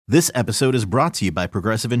This episode is brought to you by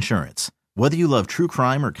Progressive Insurance. Whether you love true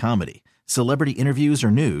crime or comedy, celebrity interviews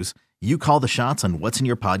or news, you call the shots on what's in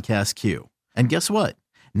your podcast queue. And guess what?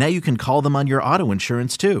 Now you can call them on your auto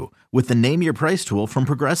insurance too with the Name Your Price tool from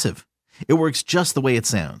Progressive. It works just the way it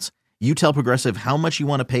sounds. You tell Progressive how much you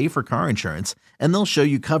want to pay for car insurance, and they'll show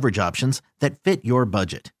you coverage options that fit your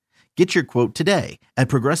budget. Get your quote today at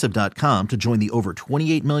Progressive.com to join the over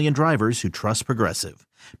 28 million drivers who trust Progressive.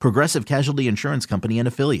 Progressive Casualty Insurance Company and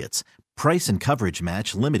Affiliates. Price and coverage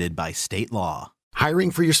match limited by state law. Hiring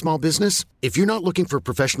for your small business? If you're not looking for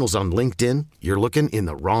professionals on LinkedIn, you're looking in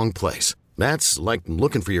the wrong place. That's like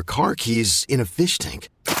looking for your car keys in a fish tank.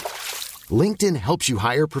 LinkedIn helps you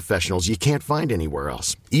hire professionals you can't find anywhere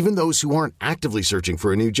else, even those who aren't actively searching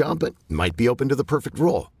for a new job but might be open to the perfect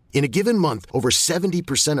role. In a given month, over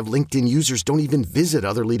 70% of LinkedIn users don't even visit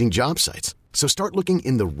other leading job sites. So start looking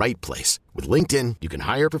in the right place. With LinkedIn, you can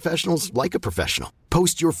hire professionals like a professional.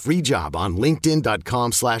 Post your free job on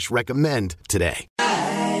linkedin.com/recommend today.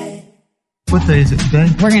 What day is it today?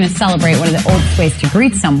 We're going to celebrate one of the oldest ways to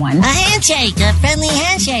greet someone. A handshake, a friendly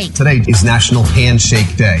handshake. Today is National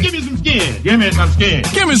Handshake Day. Give me some skin. Give me some skin.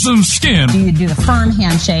 Give me some skin. You do the firm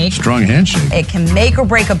handshake. Strong handshake. It can make or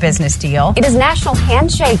break a business deal. It is National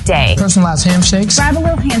Handshake Day. Personalized handshakes. Grab a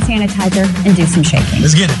little hand sanitizer and do some shaking.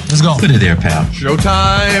 Let's get it. Let's go. Put it there, pal.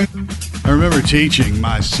 Showtime. I remember teaching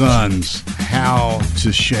my sons how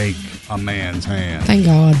to shake a man's hand. Thank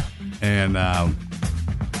God. And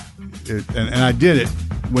I did it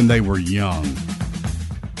when they were young.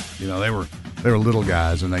 You know, they were little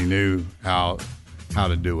guys and they knew how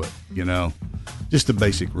to do it, you know. Just the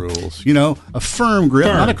basic rules. You know, a firm grip,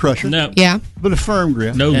 not a crusher. No. Yeah. But a firm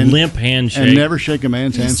grip. No limp handshake. And never shake a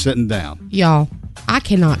man's hand sitting down. Y'all, I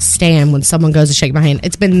cannot stand when someone goes to shake my hand.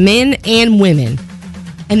 It's been men and women.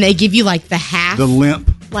 And they give you like the half. The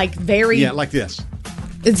limp. Like very. Yeah, like this.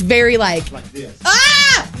 It's very like this.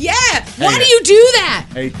 Ah! Yeah! Why do you do that?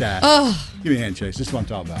 Hate that. Oh. Give me a hand, Chase. This is what I'm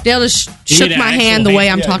talking about. Dale just shook my hand the way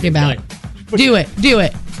I'm talking about. Do it.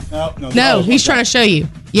 No, he's trying to show you.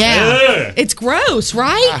 Yeah. It's gross,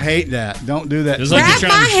 right? I hate that. Don't do that. Grab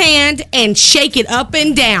my hand and shake it up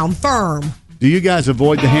and down firm. Do you guys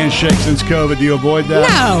avoid the handshake since COVID? Do you avoid that?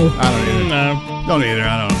 No. I don't either. No. Don't either.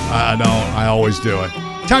 I don't. I always do it.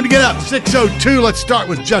 Time to get up. 6:02. Let's start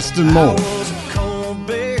with Justin Moore. I was a cold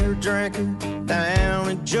beer drinker down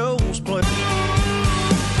at Joe's place.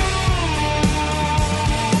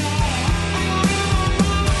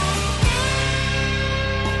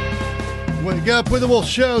 Wake up with the Wolf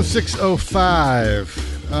Show, 6:05.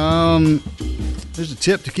 There's a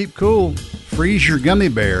tip to keep cool. Freeze your gummy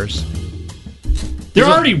bears. They're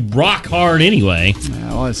already rock hard anyway.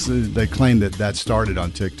 Well, they claim that started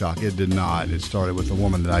on TikTok. It did not. It started with a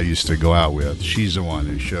woman that I used to go out with. She's the one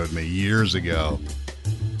who showed me years ago.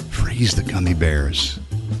 Freeze the gummy bears.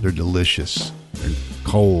 They're delicious. They're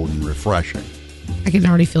cold and refreshing. I can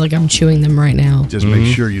already feel like I'm chewing them right now. Just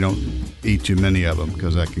make sure you don't eat too many of them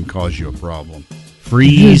because that can cause you a problem.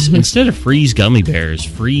 Freeze instead of freeze gummy bears,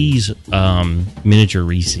 freeze miniature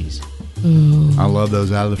Reese's. Ooh. I love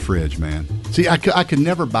those out of the fridge, man. See, I could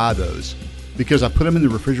never buy those because I put them in the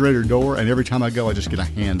refrigerator door, and every time I go, I just get a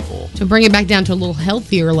handful. To bring it back down to a little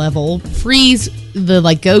healthier level, freeze the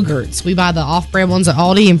Go-Gurts. We buy the off-brand ones at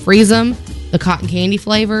Aldi and freeze them. The cotton candy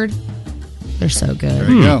flavored. They're so good.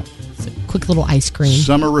 There you go. It's a quick little ice cream.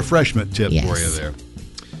 Summer refreshment tip for you there.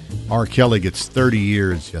 R. Kelly gets 30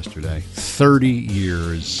 years yesterday. 30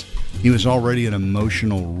 years. He was already an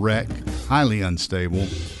emotional wreck, highly unstable.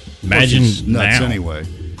 Imagine nuts now. Anyway.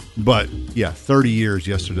 But, yeah, 30 years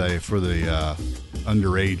yesterday for the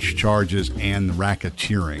underage charges and the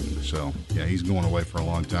racketeering. So, yeah, he's going away for a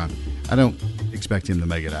long time. I don't expect him to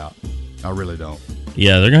make it out. I really don't.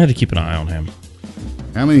 Yeah, they're going to have to keep an eye on him.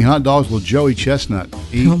 How many hot dogs will Joey Chestnut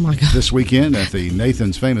eat my God. this weekend at the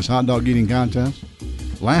Nathan's Famous Hot Dog Eating Contest?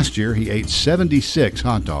 Last year, he ate 76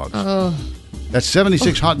 hot dogs. That's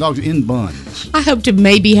 76 hot dogs in buns. I hope to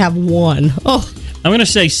maybe have one. I'm going to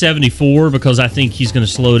say 74 because I think he's going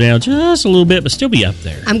to slow down just a little bit, but still be up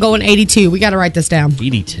there. I'm going 82. We got to write this down.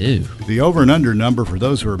 82. The over and under number for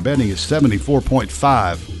those who are betting is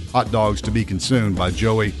 74.5 hot dogs to be consumed by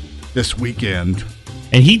Joey this weekend.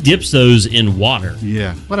 And he dips those in water.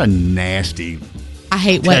 Yeah. What a nasty I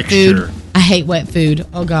hate texture. wet food. I hate wet food.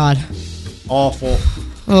 Oh, God. Awful.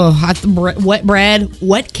 Oh, wet bread,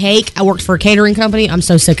 wet cake. I worked for a catering company. I'm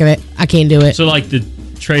so sick of it. I can't do it. So, like the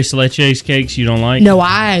Tres Leches cakes you don't like? No,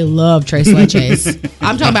 I love Tres Leches.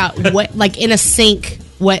 I'm talking about wet, like in a sink,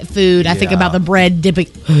 wet food. I think about the bread dipping.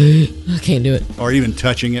 I can't do it. Or even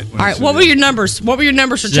touching it. All right, what were your numbers? What were your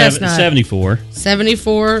numbers for Chestnut? 74.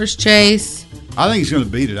 74 is Chase. I think he's going to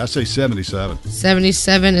beat it. I say 77.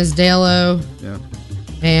 77 is Dalo. Yeah.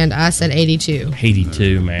 And I said 82.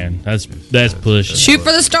 82, man. That's push. Shoot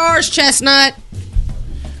for the stars, Chestnut.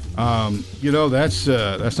 That's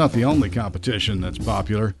not the only competition that's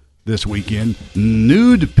popular this weekend.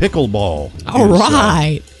 Nude pickleball. All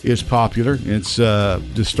right. Is popular. It's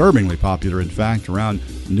disturbingly popular, in fact, around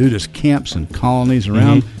nudist camps and colonies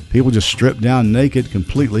around. People just strip down naked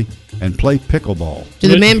completely and play pickleball. Do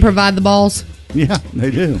the men provide the balls? Yeah,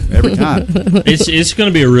 they do every time. It's going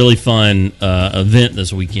to be a really fun event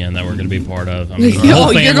this weekend that we're going to be part of. I mean,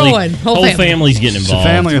 you're going. Whole family's getting involved. It's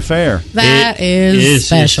a family affair. That is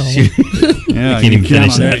special. Yeah,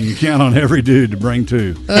 you count on every dude to bring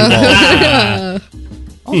two.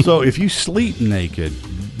 Also, if you sleep naked,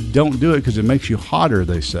 don't do it because it makes you hotter,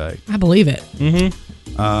 they say. I believe it.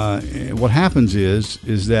 What happens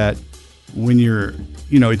is that when you're,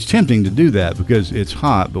 it's tempting to do that because it's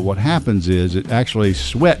hot, but what happens is it actually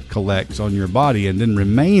sweat collects on your body and then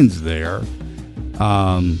remains there,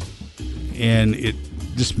 and it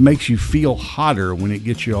just makes you feel hotter when it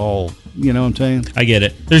gets you all, you know what I'm saying? I get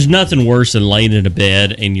it. There's nothing worse than laying in a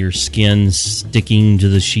bed and your skin sticking to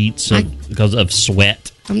the sheets because of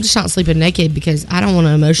sweat. I'm just not sleeping naked because I don't want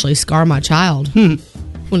to emotionally scar my child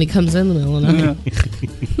when he comes in the middle of the night.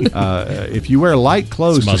 If you wear light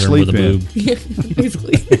clothes to sleep in.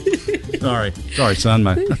 Basically. Sorry, son.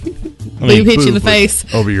 My boob hit you in the face.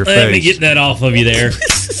 Over your face. Let me get that off of you there.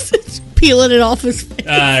 Peeling it off his face.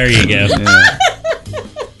 There you go.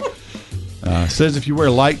 Says if you wear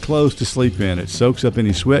light clothes to sleep in, it soaks up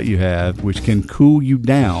any sweat you have, which can cool you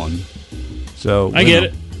down. So I get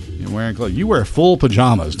it. You're wearing clothes. You wear full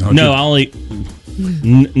pajamas, don't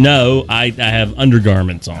you? No, I have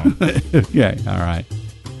undergarments on. Okay, all right.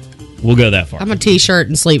 We'll go that far. I'm a t-shirt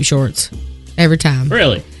and sleep shorts every time.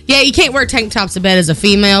 Really? Yeah, you can't wear tank tops to bed as a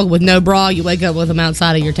female with no bra. You wake up with them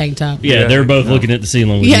outside of your tank top. Yeah, they're both looking at the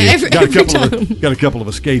ceiling with you. Every time. Got a couple of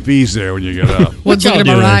escapees there when you get up. One's looking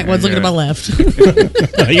to my right, one's looking to my left.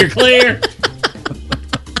 You're clear.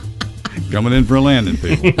 Coming in for a landing,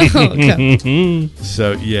 people. Okay.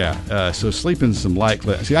 So, so sleep in some light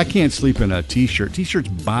clothes. See, I can't sleep in a T-shirt. T-shirts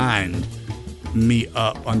bind me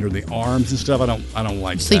up under the arms and stuff. I don't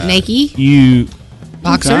like sleep that. naked? You...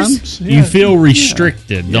 Boxers? You feel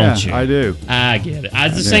restricted, don't you? I do. I get it.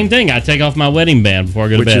 It's the same thing. I take off my wedding band before I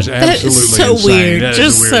go to bed. Which is absolutely so insane. weird. That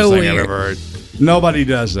Just is the weirdest so thing weird. I've ever heard. Nobody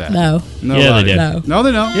does that. No. Nobody. Yeah, they do. No,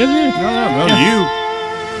 they don't. Yeah, they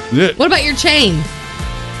do. No, you. What about your chain?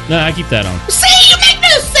 No, I keep that on. See, you make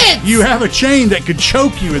no sense. You have a chain that could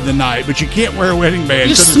choke you in the night, but you can't wear a wedding band.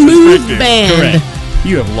 Your because it's smooth restrictive. band. Correct.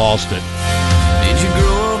 You have lost it. Did you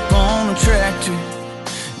grow up on a tractor?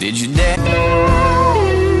 Did your dad...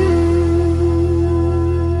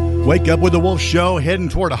 Wake up with the Wolf Show, heading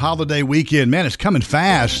toward a holiday weekend. Man, it's coming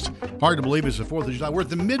fast. Hard to believe it's the 4th of July. We're at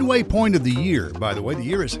the midway point of the year, by the way. The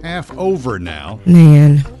year is half over now.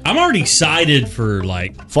 Man. I'm already excited for,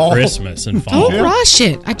 fall. Christmas and fall. Don't rush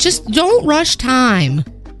it. Don't rush time.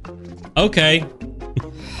 Okay.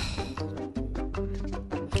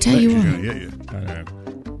 I'll tell you what. Get you.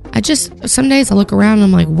 Some days I look around and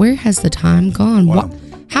I'm like, where has the time gone? Wow.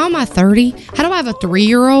 How am I 30? How do I have a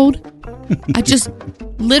 3-year-old?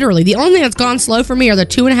 Literally, the only thing that's gone slow for me are the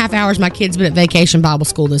 2.5 hours my kid's been at vacation Bible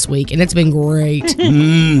school this week, and it's been great.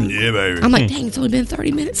 Yeah, baby. I'm like, dang, it's only been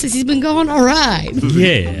 30 minutes since he's been gone. All right.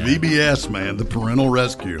 Yeah. VBS, man, the parental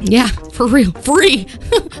rescue. Yeah, for real. Free.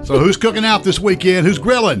 So who's cooking out this weekend? Who's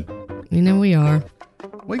grilling? You know we are.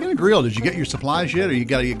 What are you going to grill? Did you get your supplies yet, or you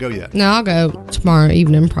got to go yet? No, I'll go tomorrow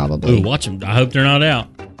evening probably. Ooh, watch them. I hope they're not out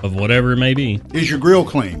of whatever it may be. Is your grill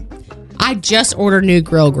clean? I just ordered new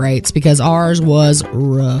grill grates because ours was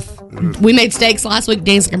rough. We made steaks last week.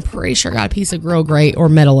 Dane's like, I'm pretty sure I got a piece of grill grate or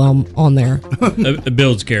metal on there. It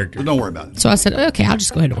builds character. Don't worry about it. So I said, okay, I'll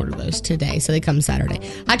just go ahead and order those today. So they come Saturday.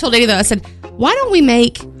 I told Danny, though, I said, why don't we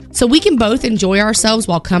make, so we can both enjoy ourselves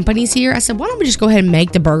while company's here? I said, why don't we just go ahead and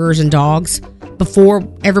make the burgers and dogs before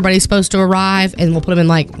everybody's supposed to arrive, and we'll put them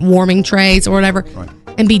in warming trays or whatever. Right.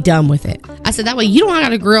 And be done with it. I said, that way you don't got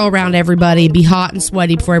to grill around everybody, be hot and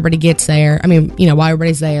sweaty before everybody gets there. I mean, while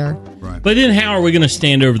everybody's there. Right. But then how are we going to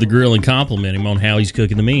stand over the grill and compliment him on how he's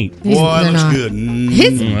cooking the meat? Boy, that looks good.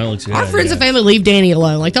 That looks good. Our friends and family leave Danny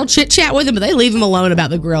alone. They'll chit-chat with him, but they leave him alone about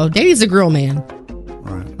the grill. Danny's a grill man.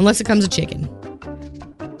 Right. Unless it comes to chicken.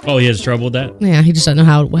 Oh, he has trouble with that? Yeah, he just doesn't know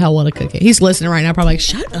how well to cook it. He's listening right now, probably like,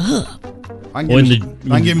 shut up. I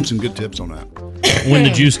can give him some good tips on that. When the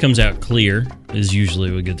juice comes out clear is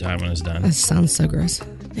usually a good time when it's done. That sounds so gross.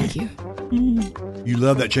 Thank you. You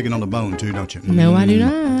love that chicken on the bone, too, don't you? No, I do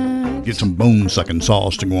not. Get some bone-sucking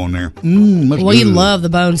sauce to go on there. Well, you love the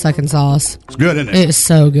bone-sucking sauce. It's good, isn't it? It is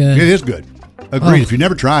so good. It is good. Agreed. If you've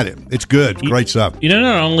never tried it, it's good. Great stuff. You know,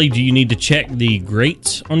 not only do you need to check the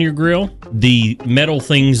grates on your grill, the metal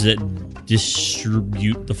things that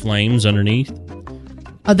distribute the flames underneath.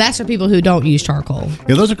 Oh, that's for people who don't use charcoal.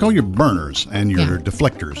 Yeah, those are called your burners and your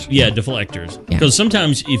deflectors. Yeah, deflectors. Yeah. Because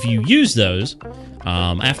sometimes if you use those,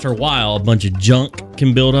 after a while, a bunch of junk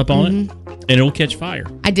can build up on it, and it'll catch fire.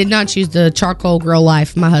 I did not choose the charcoal grill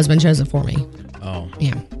life. My husband chose it for me. Oh.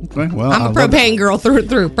 Yeah. Okay, well, I'm a propane girl through and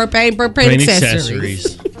through. Propane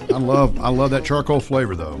accessories. I love that charcoal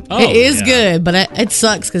flavor, though. Oh, it is good, but it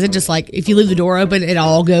sucks because it just like, if you leave the door open, it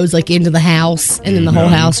all goes like into the house, and then the whole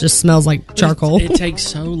house just smells like charcoal. It takes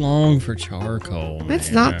so long for charcoal. It's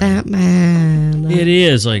not that bad. It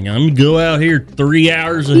is. Like, I'm going to go out here 3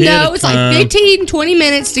 hours ahead No, of it's time. like 15, 20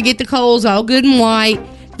 minutes to get the coals all good and white.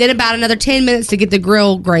 Then about another 10 minutes to get the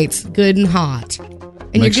grill grates good and hot.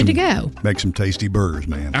 And you're good to go. Make some tasty burgers,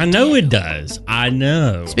 man. I know it does. I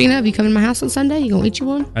know. Speaking of, you coming to my house on Sunday? You gonna eat you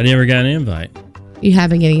one? I never got an invite. You have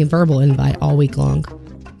been getting a verbal invite all week long.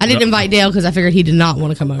 I didn't invite Dale because I figured he did not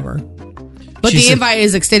want to come over. But the invite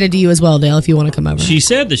is extended to you as well, Dale, if you want to come over. She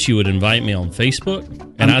said that she would invite me on Facebook,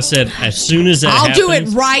 and I said, as soon as that happens... I'll do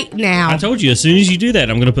it right now. I told you, as soon as you do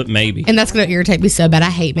that, I'm going to put maybe. And that's going to irritate me so bad.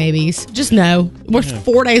 I hate maybes. Just know. We're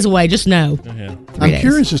 4 days away. Just know. I'm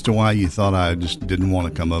curious as to why you thought I just didn't want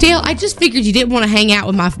to come over. Dale, I just figured you didn't want to hang out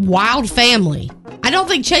with my wild family. I don't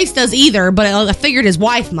think Chase does either, but I figured his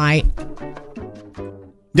wife might.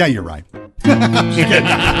 Yeah, you're right. But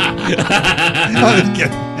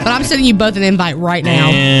I'm sending you both an invite right now.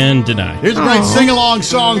 And deny. Here's a great sing-along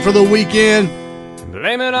song for the weekend.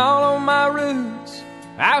 Blame it all on my roots.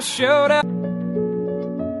 I showed up.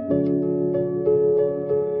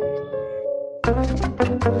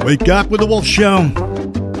 Wake up with the Wolf Show.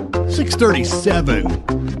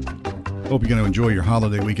 6:37. Hope you're going to enjoy your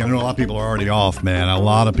holiday weekend. I know a lot of people are already off, man. A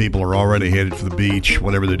lot of people are already headed for the beach,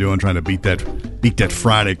 whatever they're doing, trying to beat that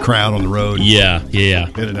Friday crowd on the road. Yeah.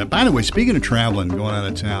 By the way, speaking of traveling, going out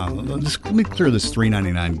of town, let me clear this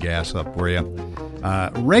 $3.99 gas up for you.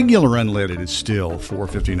 Regular unleaded is still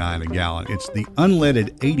 $4.59 a gallon. It's the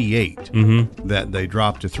unleaded 88 that they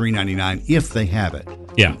dropped to $3.99 if they have it.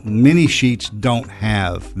 Yeah. Many sheets don't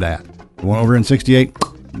have that. The one over in 68,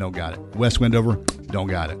 no, got it. West Wendover, don't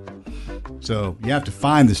got it. So you have to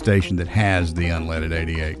find the station that has the unleaded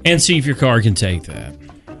 88. And see if your car can take that.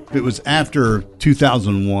 If it was after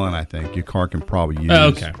 2001, I think, your car can probably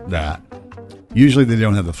use that. Usually they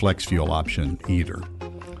don't have the flex fuel option either.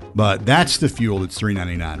 But that's the fuel that's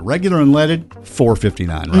 $3.99. Regular unleaded,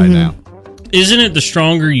 $4.59 right now. Isn't it the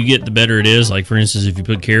stronger you get, the better it is? Like, for instance, if you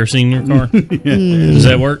put kerosene in your car? Does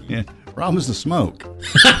that work? Yeah. Problem is the smoke.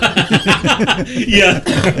 Yeah.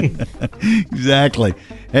 Exactly.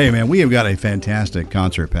 Hey, man, we have got a fantastic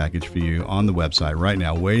concert package for you on the website right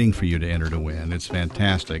now, waiting for you to enter to win. It's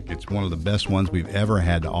fantastic. It's one of the best ones we've ever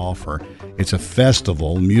had to offer. It's a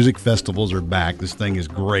festival. Music festivals are back. This thing is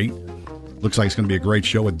great. Looks like it's going to be a great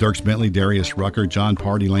show with Dierks Bentley, Darius Rucker, John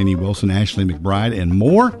Party, Lainey Wilson, Ashley McBride, and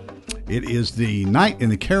more. It is the night in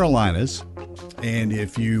the Carolinas. And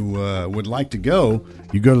if you would like to go,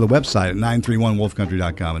 you go to the website at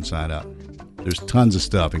 931wolfcountry.com and sign up. There's tons of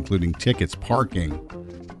stuff, including tickets, parking,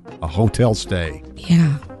 a hotel stay,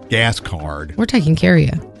 gas card. We're taking care of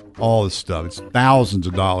you. All this stuff. It's thousands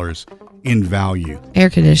of dollars in value. Air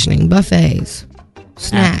conditioning, buffets,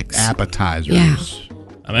 snacks, appetizers. Yeah.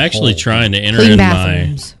 I'm actually trying to enter Clean in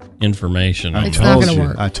bathrooms. my information. It's not going to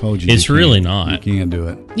work. I told you. It's really not. You can't do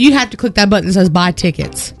it. You have to click that button that says buy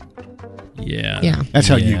tickets. Yeah. That's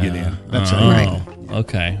how you get in. That's how you Right.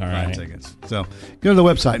 Okay. All right. Tickets. So go to the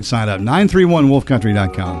website and sign up.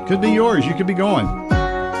 931wolfcountry.com. Could be yours. You could be going.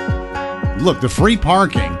 Look, the free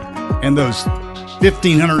parking and those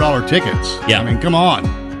 $1,500 tickets. Yeah. I mean, come on.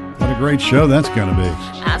 What a great show that's going to be.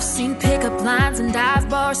 I've seen pickup lines and dive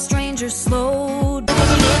bars, strangers slowed.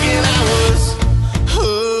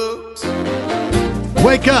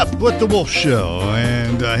 Wake up with the Wolf Show.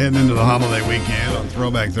 And heading into the holiday weekend on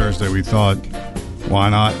Throwback Thursday, we thought, why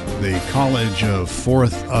not the College of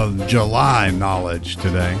 4th of July knowledge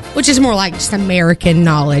today? Which is more like just American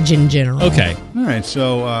knowledge in general. Okay. All right.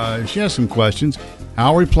 So she has some questions.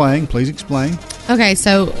 How are we playing? Please explain. Okay,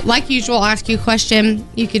 so like usual, I'll ask you a question.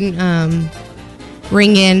 You can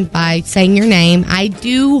ring in by saying your name. I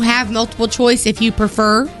do have multiple choice if you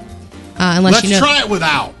prefer. Unless Let's you know. try it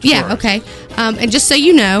without. Yeah, first. okay. And just so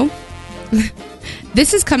you know,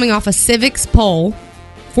 this is coming off a civics poll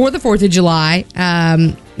for the 4th of July.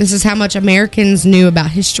 This is how much Americans knew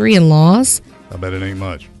about history and laws. I bet it ain't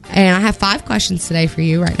much. And I have 5 questions today for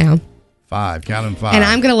you right now. 5. Count them 5. And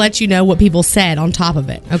I'm going to let you know what people said on top of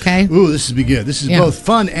it, okay? Ooh, this is be good. This is both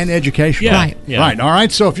fun and educational. Yeah. Right. Yeah. Right. All right.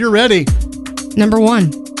 So if you're ready. Number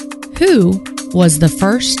 1. Who was the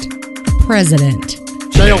first president?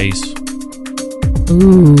 Chase.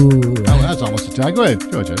 Ooh. Oh, that's almost a tie. Go ahead.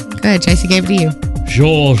 Go ahead, Chase. Go ahead, Chase. He gave it to you.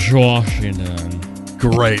 George Washington.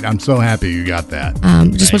 Great. I'm so happy you got that.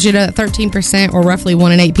 Just want you to know that 13%, or roughly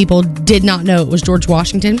 1 in 8 people, did not know it was George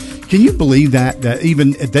Washington. Can you believe that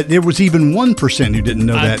there was even 1% who didn't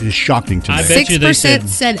know that is shocking to me. I bet you they 6%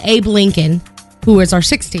 said Abe Lincoln, who was our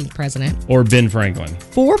 16th president. Or Ben Franklin.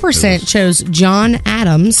 4% chose John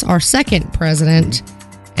Adams, our second president,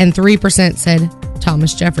 and 3% said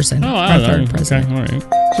Thomas Jefferson, our third president. Okay, all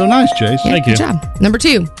right. So nice, Chase. Yeah, Thank good you. job. Number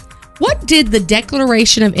 2. What did the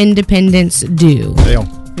Declaration of Independence do? Dale.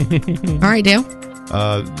 All right, Dale.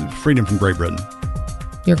 Freedom from Great Britain.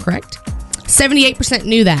 You're correct. 78%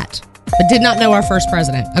 knew that, but did not know our first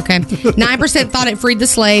president. Okay. 9% thought it freed the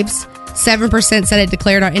slaves. 7% said it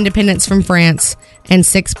declared our independence from France. And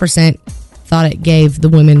 6% thought it gave the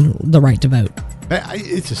women the right to vote.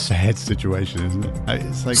 It's a sad situation, isn't it?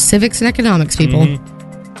 It's like civics and economics, people.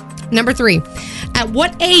 Number 3. At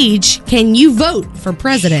what age can you vote for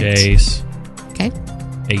president? Chase. Okay.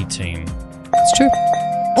 18. It's true.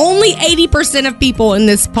 Only 80% of people in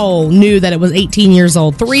this poll knew that it was 18 years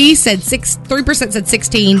old. 3% said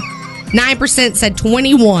 16, 9% said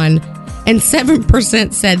 21, and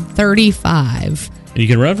 7% said 35. You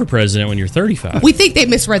can run for president when you're 35. We think they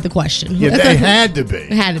misread the question. Yeah, they had to be.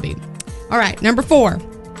 It had to be. All right, number 4.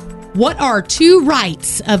 What are 2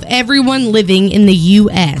 rights of everyone living in the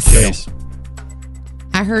U.S.? Chase.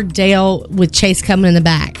 I heard Dale with Chase coming in the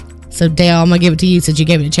back. So, Dale, I'm going to give it to you since you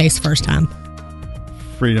gave it to Chase the first time.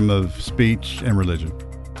 Freedom of speech and religion.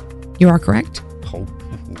 You are correct.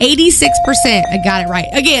 86% got it right.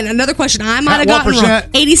 Again, another question I might have gotten wrong.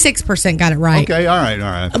 86% got it right. Okay, all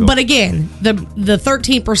right. But again, the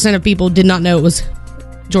 13% of people did not know it was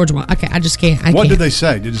George Washington. Okay, I just can't. What did they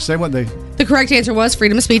say? Did it say what they... The correct answer was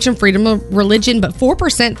freedom of speech and freedom of religion, but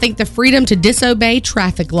 4% think the freedom to disobey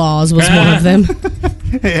traffic laws was one of them.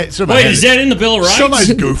 Wait, is that in the Bill of Rights? Somebody's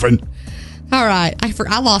goofing. All right.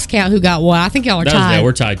 I lost count who got what. I think y'all are tied. Yeah,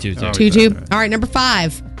 we're tied 2-2. 2-2. All right, number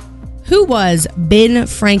 5. Who was Ben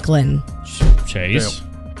Franklin? Chase.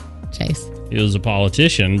 Chase. He was a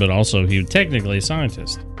politician, but also he was technically a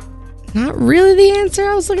scientist. Not really the answer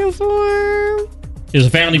I was looking for. He was a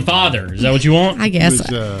founding father. Is that what you want? I guess.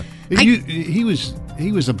 He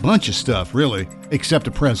was a bunch of stuff, really, except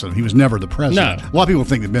a president. He was never the president. No. A lot of people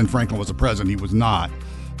think that Ben Franklin was a president. He was not.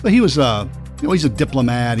 But he was he's a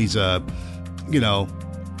diplomat. He's a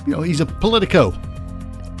he's a politico.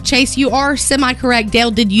 Chase, you are semi-correct. Dale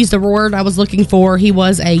did use the word I was looking for. He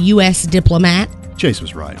was a U.S. diplomat. Chase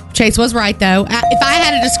was right. Chase was right, though. If I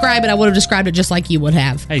had to describe it, I would have described it just like you would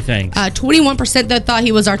have. Hey, thanks. 21% though thought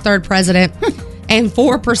he was our third president, and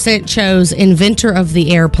 4% chose inventor of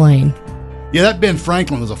the airplane. Yeah, that Ben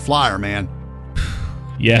Franklin was a flyer, man.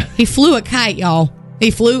 Yeah. He flew a kite, y'all. He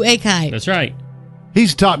flew a kite. That's right.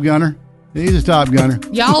 He's a top gunner. He's a top gunner.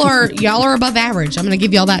 Y'all are above average. I'm going to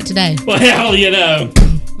give y'all that today. Well, you know.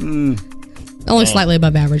 Only slightly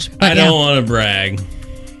above average. I don't want to brag.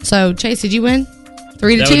 So, Chase, did you win?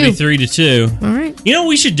 3-2. That would be 3-2. All right. You know what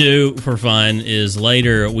we should do for fun is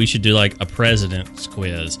later we should do like a president's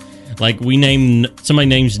quiz. Like somebody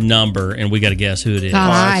names number and we got to guess who it is. God,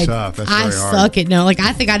 that's tough. That's I very hard. suck at no. Like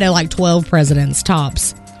I think I know like 12 presidents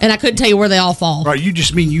tops, and I couldn't tell you where they all fall. Right, you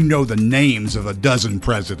just mean you know the names of a dozen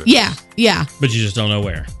presidents. Yeah. But you just don't know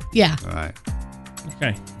where. Yeah. All right.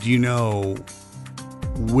 Okay. Do you know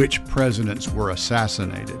which presidents were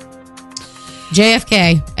assassinated?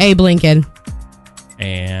 JFK, Abe Lincoln.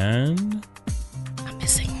 And I'm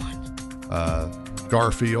missing one.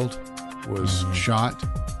 Garfield was shot.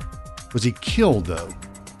 Was he killed, though?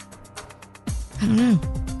 I don't know.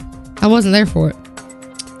 I wasn't there for it.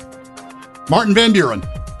 Martin Van Buren.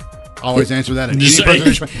 Always answer that in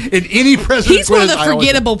any president. He's one of the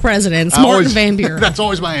forgettable presidents, Martin Van Buren. That's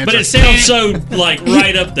always my answer. But it sounds so like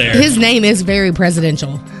right up there. His name is very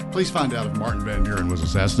presidential. Please find out if Martin Van Buren was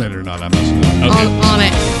assassinated or not. I must know. Okay. On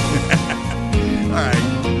it. All right.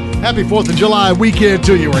 Happy 4th of July weekend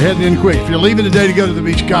to you. We're heading in quick. If you're leaving today to go to the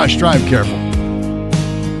beach, gosh, drive careful.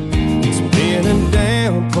 It's been a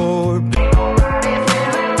downpour.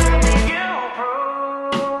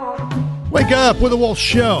 Wake up with a Wolf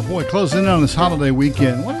Show. Boy, closing in on this holiday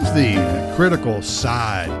weekend. What is the critical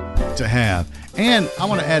side to have? And I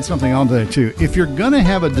want to add something on there, too. If you're going to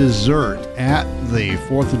have a dessert at the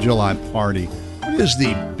 4th of July party, what is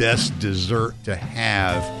the best dessert to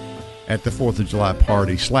have at the 4th of July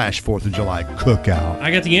party / 4th of July cookout?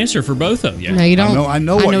 I got the answer for both of you. No, you don't. I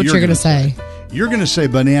know what you're going to say. You're going to say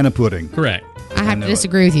banana pudding. Correct. I have to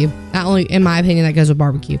disagree with you. Not only, in my opinion, that goes with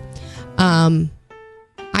barbecue.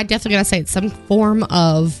 I definitely gotta say it's some form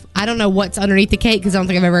of, I don't know what's underneath the cake because I don't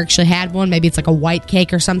think I've ever actually had one. Maybe it's like a white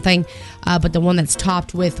cake or something, but the one that's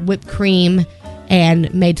topped with whipped cream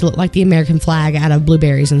and made to look like the American flag out of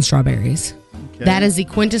blueberries and strawberries. Okay. That is the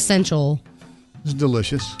quintessential. It's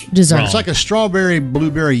delicious dessert. It's like a strawberry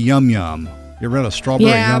blueberry yum yum. You ever had a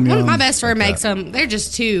strawberry yum yum? Yeah, my best friend makes them. They're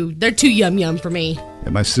too yum yum for me. Yeah,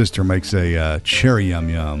 my sister makes a cherry yum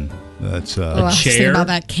yum. That's I think about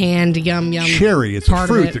that canned yum yum. Cherry, it's a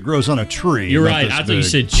fruit that grows on a tree. You're right. I thought you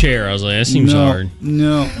said chair. I was like, that seems hard.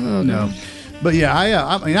 No. But yeah,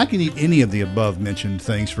 I mean, I can eat any of the above mentioned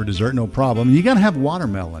things for dessert, no problem. You got to have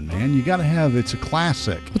watermelon, man. You got to have. It's a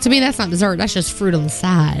classic. Well, to me, that's not dessert. That's just fruit on the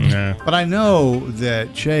side. Yeah. But I know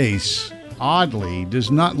that Chase, oddly,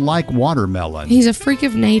 does not like watermelon. He's a freak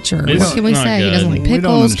of nature. It's what can we say? good. He doesn't like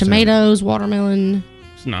pickles, tomatoes, watermelon.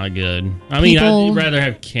 It's not good. I mean, I'd rather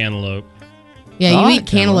have cantaloupe. Yeah, you eat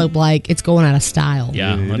cantaloupe like it's going out of style.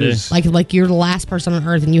 Yeah, it is. Like you're the last person on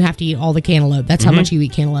earth and you have to eat all the cantaloupe. That's how much you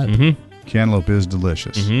eat cantaloupe. Mm-hmm. Cantaloupe is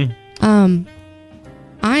delicious. Mm-hmm.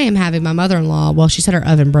 I am having my mother-in-law, well, she said her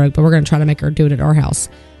oven broke, but we're going to try to make her do it at our house.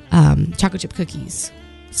 Chocolate chip cookies.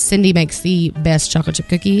 Cindy makes the best chocolate chip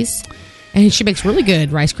cookies. And she makes really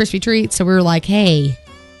good Rice Krispie treats. So we were like, hey,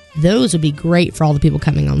 those would be great for all the people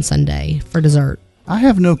coming on Sunday for dessert. I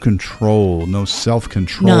have no control, no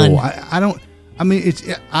self-control. None. I don't. I mean,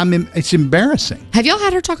 it's embarrassing. Have y'all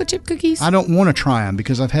had her chocolate chip cookies? I don't want to try them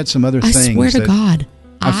because I've had some other things. I swear to God,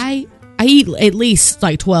 I eat at least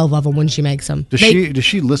like 12 of them when she makes them. Does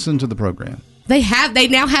she listen to the program? They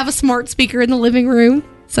now have a smart speaker in the living room,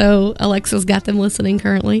 so Alexa's got them listening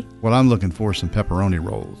currently. Well, I'm looking for some pepperoni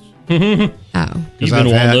rolls. Oh, you've been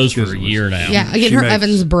wanting those for a year now. Yeah, again, her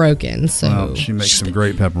oven's broken, so well, she makes some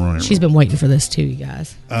great pepperoni rolls. She's been waiting for this too, you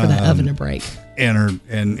guys, for that oven to break.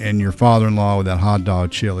 And your father-in-law with that hot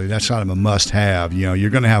dog chili, that's kind of a must-have. You know,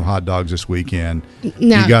 you're going to have hot dogs this weekend.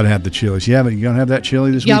 Now, you got to have the chilies. You going to have that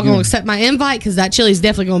chili this weekend? Y'all going to accept my invite because that chili's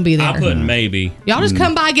definitely going to be there. I'll put maybe. Y'all just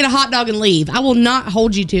come by, get a hot dog, and leave. I will not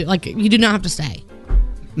hold you to you do not have to stay.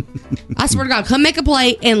 I swear to God, come make a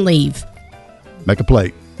plate and leave. Make a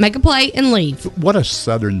plate. Make a plate and leave. What a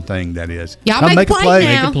Southern thing that is. Y'all make a plate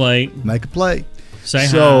now. Make a plate. Make a plate. Say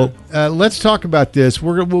so let's talk about this.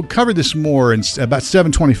 We'll cover this more in about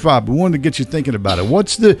 7:25. But we wanted to get you thinking about it.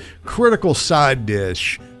 What's the critical side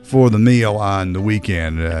dish for the meal on the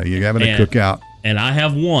weekend? You having a cookout? And I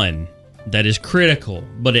have one that is critical,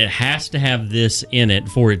 but it has to have this in it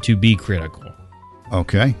for it to be critical.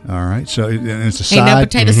 Okay, all right. So it's a side. Ain't no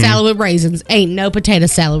potato salad with raisins. Ain't no potato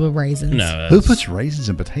salad with raisins. No. Who puts raisins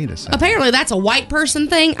in potato salad? Apparently, that's a white person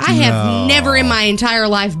thing. I have never in my entire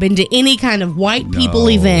life been to any kind of white people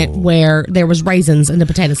event where there was raisins in the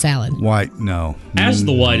potato salad. White, no. As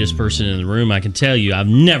the whitest person in the room, I can tell you I've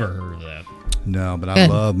never heard of that. No, but I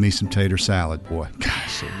love me some tater salad, boy.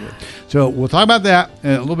 Gosh, so good. So we'll talk about that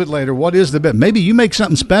a little bit later. What is the best? Maybe you make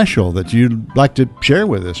something special that you'd like to share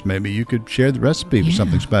with us. Maybe you could share the recipe for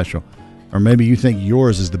something special. Or maybe you think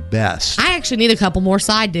yours is the best. I actually need a couple more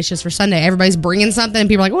side dishes for Sunday. Everybody's bringing something, and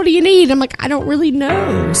people are like, what do you need? I'm like, I don't really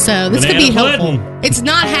know. So this could be helpful. It's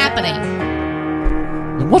not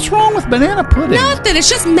happening. What's wrong with banana pudding? Nothing. It's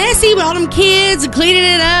just messy with all them kids and cleaning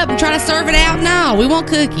it up and trying to serve it out. No, we want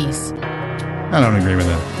cookies. I don't agree with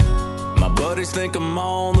that. My buddies think I'm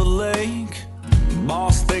on the lake.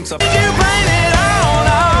 Boss thinks I'm. You blame it on.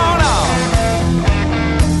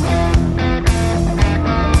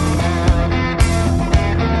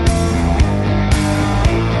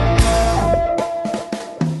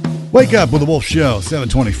 Wake up with the Wolf Show,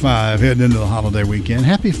 7:25, heading into the holiday weekend.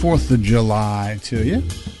 Happy 4th of July to you.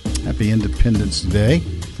 Happy Independence Day.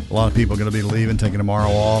 A lot of people are going to be leaving, taking tomorrow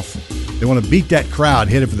off. They want to beat that crowd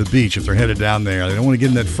headed for the beach if they're headed down there. They don't want to get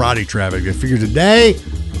in that Friday traffic. They figure today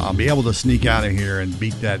I'll be able to sneak out of here and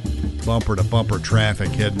beat that bumper-to-bumper traffic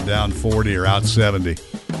heading down 40 or out 70.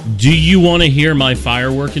 Do you want to hear my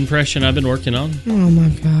firework impression I've been working on? Oh, my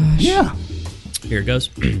gosh. Yeah. Here it goes.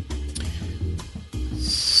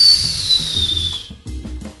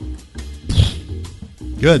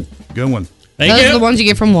 Good one. Thank Those you. are the ones you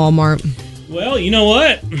get from Walmart. Well, you know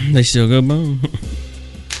what? They still go boom.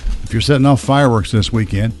 If you're setting off fireworks this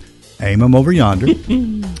weekend, aim them over yonder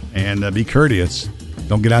and be courteous.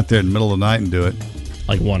 Don't get out there in the middle of the night and do it.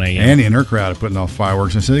 Like 1 a.m. Annie and her crowd are putting off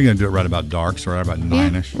fireworks. I said they're going to do it right about dark, so right about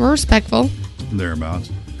 9-ish. We're respectful. Thereabouts.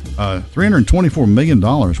 $324 million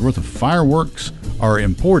worth of fireworks are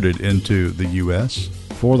imported into the U.S.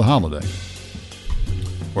 before the holiday.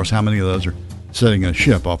 Of course, how many of those are sitting in a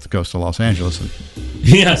ship off the coast of Los Angeles and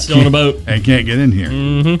still on a boat and can't get in here?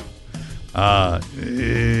 Mm-hmm.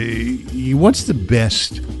 What's the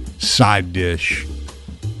best side dish?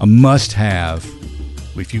 A must-have.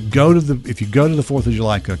 If you go to the 4th of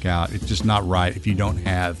July cookout, it's just not right if you don't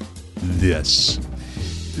have this.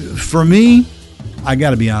 For me, I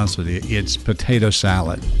got to be honest with you, it's potato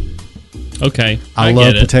salad. Okay, I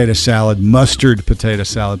love potato salad. Mustard potato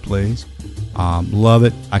salad, please. Love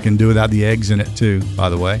it. I can do without the eggs in it too, by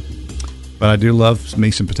the way. But I do love me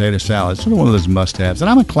some potato salad. It's sort of one of those must-haves. And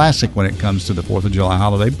I'm a classic when it comes to the 4th of July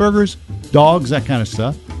holiday. Burgers, dogs, that kind of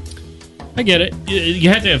stuff. I get it. You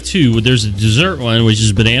have to have two. There's a dessert one, which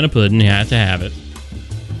is banana pudding. You have to have it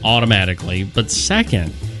automatically. But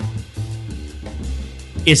second,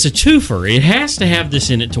 it's a twofer. It has to have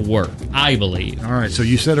this in it to work, I believe. All right, so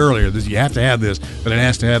you said earlier that you have to have this, but it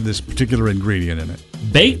has to have this particular ingredient in it.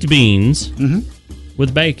 Baked beans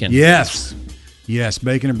with bacon. Yes,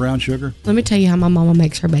 bacon and brown sugar. Let me tell you how my mama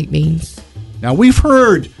makes her baked beans. Now, we've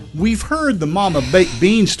heard the mama baked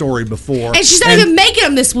bean story before. And she's not even making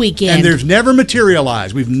them this weekend. And there's never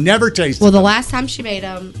materialized. We've never tasted them. The last time she made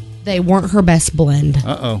them, they weren't her best blend.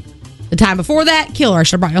 Uh-oh. The time before that, killer. I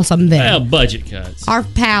should have brought y'all something then. Well, budget cuts. Our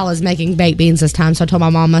pal is making baked beans this time, so I told my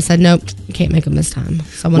mom, I said, nope, you can't make them this time.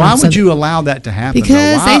 Why would you allow that to happen?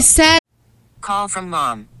 Because they said... Call from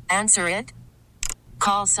mom. Answer it.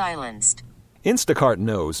 Call silenced. Instacart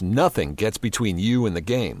knows nothing gets between you and the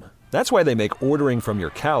game. That's why they make ordering from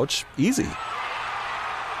your couch easy.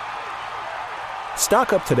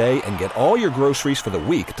 Stock up today and get all your groceries for the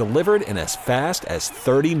week delivered in as fast as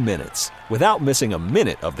 30 minutes without missing a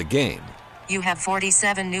minute of the game. You have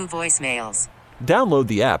 47 new voicemails. Download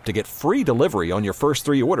the app to get free delivery on your first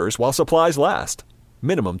 3 orders while supplies last.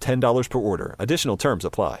 Minimum $10 per order. Additional terms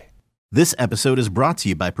apply. This episode is brought to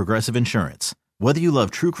you by Progressive Insurance. Whether you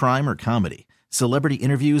love true crime or comedy, celebrity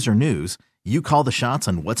interviews or news, you call the shots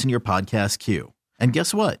on what's in your podcast queue. And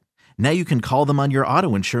guess what? Now you can call them on your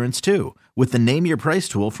auto insurance too with the Name Your Price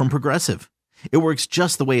tool from Progressive. It works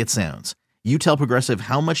just the way it sounds. You tell Progressive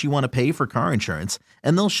how much you want to pay for car insurance,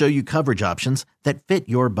 and they'll show you coverage options that fit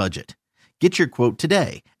your budget. Get your quote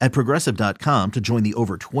today at Progressive.com to join the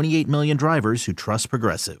over 28 million drivers who trust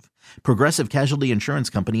Progressive. Progressive Casualty Insurance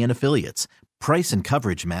Company and Affiliates. Price and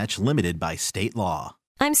coverage match limited by state law.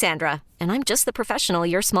 I'm Sandra, and I'm just the professional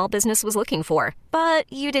your small business was looking for.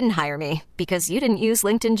 But you didn't hire me because you didn't use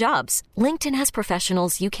LinkedIn Jobs. LinkedIn has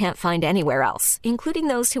professionals you can't find anywhere else, including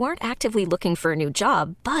those who aren't actively looking for a new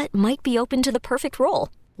job, but might be open to the perfect role,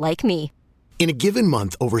 like me. In a given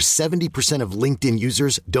month, over 70% of LinkedIn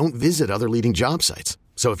users don't visit other leading job sites.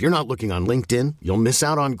 So if you're not looking on LinkedIn, you'll miss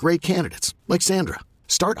out on great candidates like Sandra.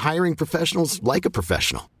 Start hiring professionals like a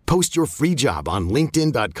professional. Post your free job on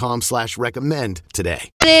linkedin.com/recommend today.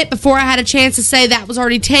 Before I had a chance to say that was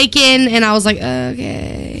already taken, and I was like,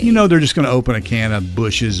 okay. You know they're just going to open a can of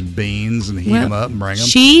Bush's beans and heat them up and bring them.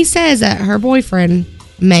 She says that her boyfriend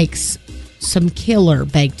makes some killer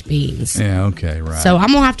baked beans. Yeah, okay, right. So I'm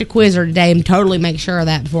going to have to quiz her today and totally make sure of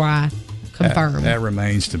that before I confirm. That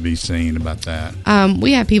remains to be seen about that.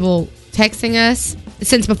 We have people texting us.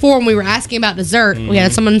 Since before when we were asking about dessert, we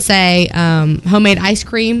had someone say homemade ice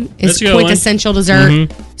cream is quintessential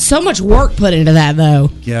dessert. So much work put into that, though.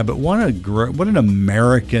 Yeah, but what an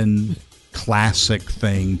American classic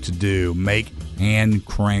thing to do, make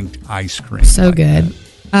hand-cranked ice cream. So like good.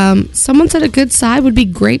 Someone said a good side would be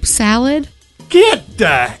grape salad. Get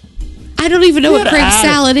that. I don't even know what grape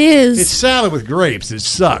salad is. It's salad with grapes. It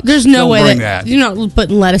sucks. There's no way that you're not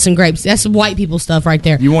putting lettuce and grapes. That's white people stuff right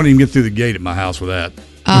there. You won't even get through the gate at my house with that.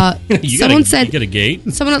 Someone said you get a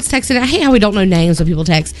gate. Someone else texted. I hate how we don't know names when people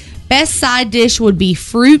text. Best side dish would be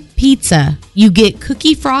fruit pizza. You get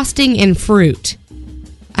cookie frosting and fruit.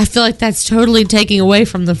 I feel like that's totally taking away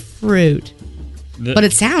from the fruit, but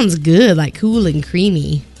it sounds good, like cool and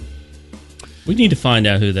creamy. We need to find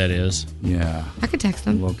out who that is. Yeah. I could text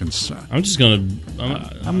them. I'm a little concerned. I'm just going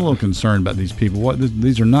to... I'm a little concerned about these people.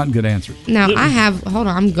 These are not good answers. Now, hold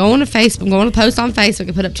on. I'm going to Facebook. I'm going to post on Facebook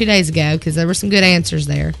I put up 2 days ago because there were some good answers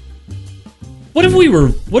there. I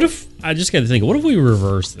just got to think, what if we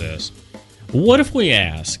reverse this? What if we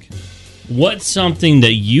ask, what's something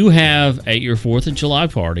that you have at your 4th of July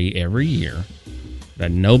party every year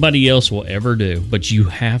that nobody else will ever do, but you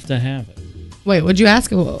have to have it? Wait, what'd you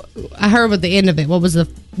ask? I heard at the end of it.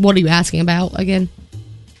 What are you asking about again?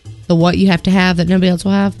 The what you have to have that nobody else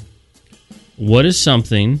will have? What is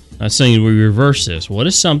something, I'm saying we reverse this. What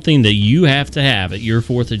is something that you have to have at your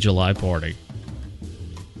 4th of July party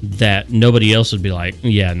that nobody else would be like,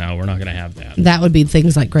 yeah, no, we're not going to have that? That would be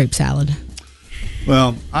things like grape salad.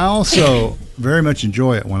 Well, I also very much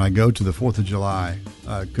enjoy it when I go to the 4th of July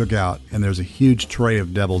cookout and there's a huge tray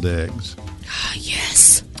of deviled eggs.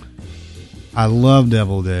 Yes. I love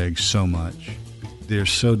deviled eggs so much. They're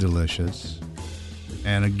so delicious.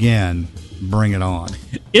 And again, bring it on.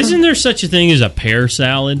 Isn't there such a thing as a pear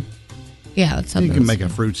salad? Yeah, that's something. You can make a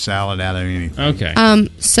fruit salad out of anything. Okay.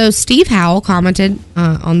 So Steve Howell commented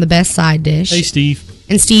on the best side dish. Hey, Steve.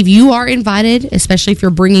 And Steve, you are invited, especially if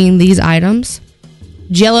you're bringing these items.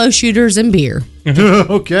 Jell-O shooters and beer.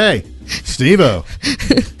 Okay. Steve-O.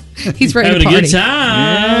 He's ready Having to party. a good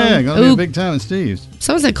time. Yeah, going to be a big time at Steve's.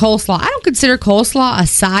 Someone said coleslaw. I don't consider coleslaw a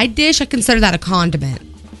side dish. I consider that a condiment.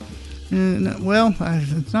 Well,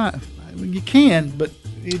 it's not. You can, but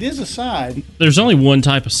it is a side. There's only one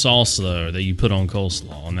type of sauce, though, that you put on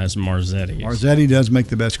coleslaw, and that's Marzetti. Marzetti does make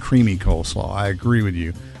the best creamy coleslaw. I agree with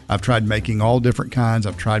you. I've tried making all different kinds.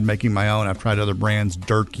 I've tried making my own. I've tried other brands,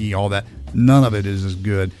 Durkee, all that. None of it is as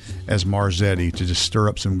good as Marzetti to just stir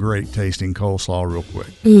up some great tasting coleslaw real quick.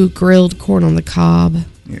 Ooh, grilled corn on the cob.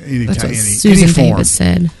 That's what Susan Davis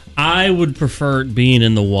said. I would prefer it being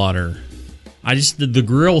in the water. I just, the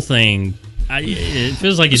grill thing, it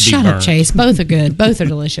feels like it'd be Shut burnt. up, Chase. Both are good. Both are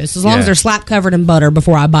delicious. As long as they're slap covered in butter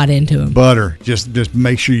before I bite into them. Butter. Just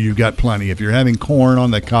make sure you've got plenty. If you're having corn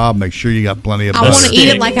on the cob, make sure you got plenty of butter. I want to eat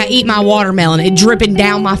it like I eat my watermelon. It dripping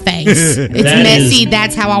down my face. It's messy.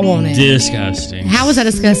 That's how I want it. Disgusting. How is that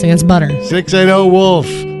disgusting? It's butter. 680 Wolf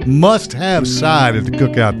must-have side at the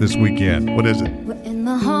cookout this weekend. What is it? We're in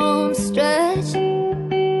the home stretch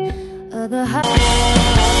of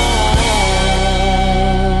the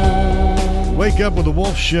Wake up with the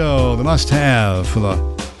Wolf Show, the must-have for the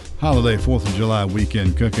holiday 4th of July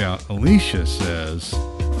weekend cookout. Alicia says,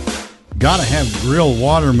 gotta have grilled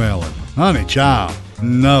watermelon. Honey, child,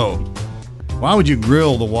 no. Why would you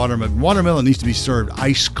grill the watermelon? Watermelon needs to be served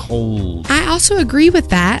ice cold. I also agree with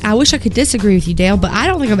that. I wish I could disagree with you, Dale, but I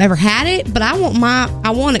don't think I've ever had it. But I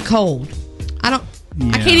want it cold. I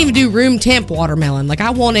can't even do room temp watermelon. Like,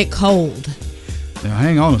 I want it cold. Now,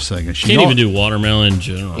 hang on a second. She can't even do watermelon in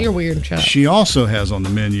general. You're weird, Chuck. She also has on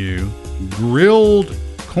the menu grilled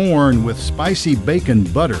corn with spicy bacon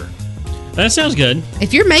butter. That sounds good.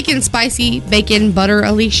 If you're making spicy bacon butter,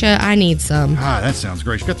 Alicia, I need some. Ah, that sounds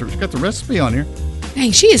great. She got the recipe on here.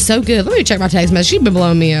 Dang, she is so good. Let me check my text message. She's been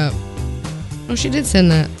blowing me up. Oh, she did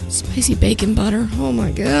send that. Spicy bacon butter. Oh,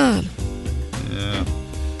 my God. Yeah.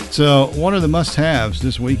 So, one of the must-haves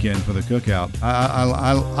this weekend for the cookout.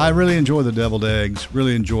 I really enjoy the deviled eggs.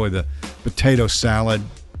 Really enjoy the potato salad.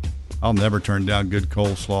 I'll never turn down good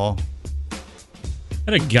coleslaw.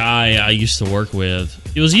 I had a guy I used to work with.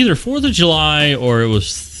 It was either 4th of July or it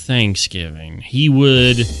was Thanksgiving. He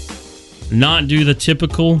would not do the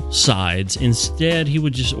typical sides. Instead, he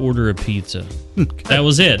would just order a pizza. That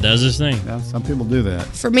was it. That was his thing. Yeah, some people do that.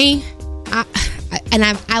 For me,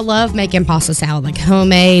 I love making pasta salad, like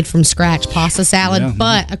homemade from scratch pasta salad. Yeah.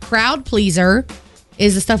 But a crowd pleaser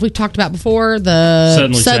is the stuff we've talked about before,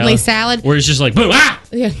 the suddenly salad. Where it's just like, boom, ah!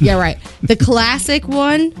 Yeah, right. The classic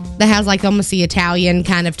one that has like almost the Italian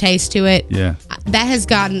kind of taste to it. Yeah. That has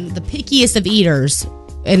gotten the pickiest of eaters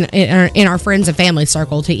in our friends and family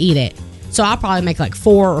circle to eat it. So I'll probably make like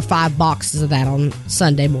 4 or 5 boxes of that on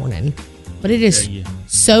Sunday morning. But it is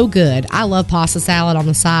so good. I love pasta salad on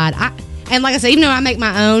the side. And like I said, even though I make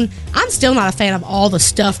my own, I'm still not a fan of all the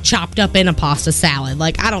stuff chopped up in a pasta salad.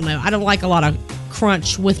 Like, I don't know. I don't like a lot of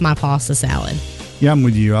crunch with my pasta salad. Yeah, I'm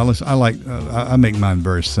with you. I make mine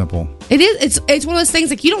very simple. It is. It's one of those things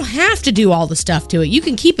like you don't have to do all the stuff to it. You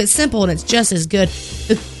can keep it simple and it's just as good.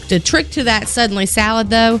 The trick to that suddenly salad,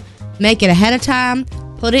 though, make it ahead of time,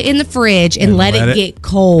 put it in the fridge, and let it get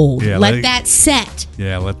cold. Yeah, let that set.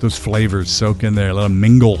 Yeah, let those flavors soak in there. Let them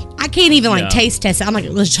mingle. I can't even taste test it. I'm like,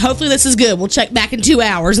 hopefully this is good. We'll check back in 2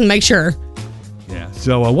 hours and make sure. Yeah.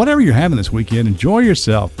 So whatever you're having this weekend, enjoy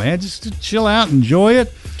yourself, man. Just chill out, enjoy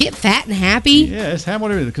it. Get fat and happy. Yeah, just have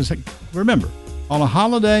whatever. Because remember, on a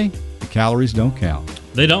holiday, the calories don't count.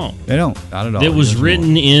 They don't. They don't. Not at all. It was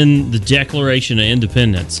written in the Declaration of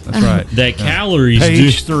Independence. That's right. That calories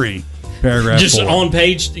Page 3, paragraph 4. Just on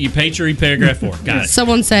page 3, paragraph 4. Got it.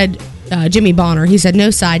 Someone said, Jimmy Bonner, he said, no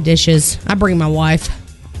side dishes. I bring my wife.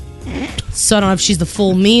 So I don't know if she's the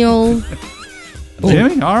full meal.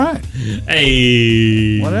 Jimmy? All right.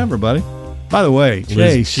 Hey. Whatever, buddy. By the way,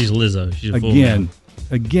 Chase. She's Lizzo. She's a full meal.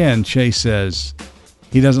 Again, Chase says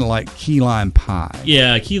he doesn't like key lime pie.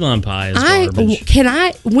 Yeah, key lime pie is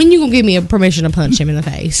garbage. When you gonna give me a permission to punch him in the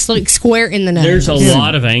face? Like square in the nose. There's a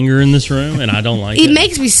lot of anger in this room, and I don't like it. It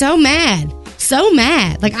makes me so mad. So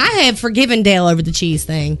mad. Like, I have forgiven Dale over the cheese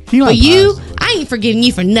thing. Key lime but you, I ain't forgiving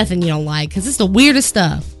you for nothing you don't like, because it's the weirdest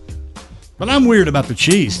stuff. But I'm weird about the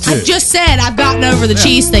cheese, too. I just said I've gotten over the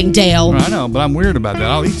cheese thing, Dale. I know, but I'm weird about that.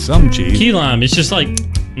 I'll eat some cheese. Key lime, it's just like,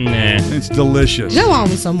 nah. It's delicious. Go on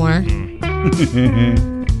somewhere.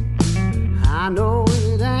 I know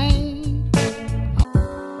it ain't.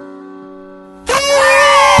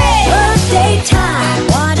 Birthday time,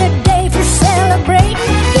 what a day for celebrating.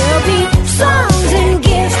 There'll be songs and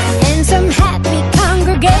gifts and some happy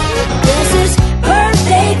congregating. This is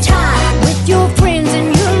birthday time with your friends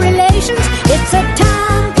and your relations. It's a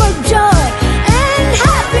time for joy and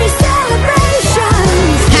happy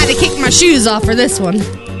celebrations. Had to kick my shoes off for this one.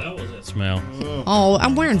 That was that smell. Oh,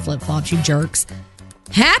 I'm wearing flip-flops, you jerks.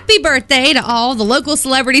 Happy birthday to all the local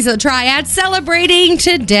celebrities of the Triad celebrating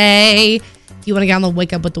today. If you want to get on the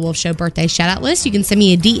Wake Up with the Wolf Show birthday shout-out list, you can send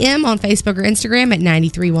me a DM on Facebook or Instagram at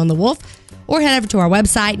 931thewolf or head over to our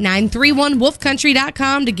website,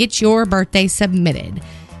 931wolfcountry.com, to get your birthday submitted.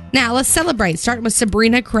 Now, let's celebrate, starting with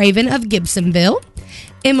Sabrina Craven of Gibsonville,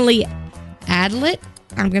 Emily Adlet,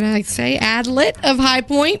 I'm going to say Adlet of High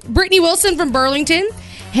Point, Brittany Wilson from Burlington,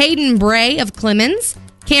 Hayden Bray of Clemens,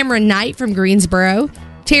 Cameron Knight from Greensboro,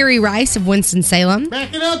 Terry Rice of Winston-Salem.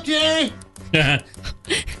 Back it up, Jerry.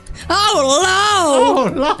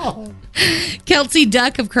 Oh, Lord. Kelsey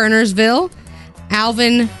Duck of Kernersville,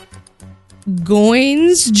 Alvin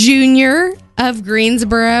Goins Jr. of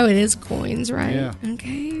Greensboro. It is Goins, right? Yeah.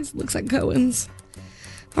 Okay, it looks like Cohen's.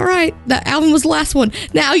 All right, that Alvin was the last one.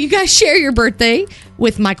 Now, you guys share your birthday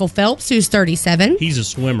with Michael Phelps, who's 37. He's a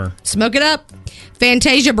swimmer. Smoke it up.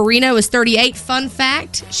 Fantasia Barrino is 38. Fun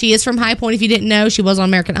fact, she is from High Point if you didn't know. She was on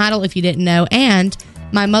American Idol if you didn't know. And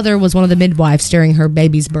my mother was one of the midwives during her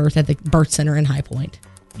baby's birth at the birth center in High Point.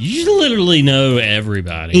 You literally know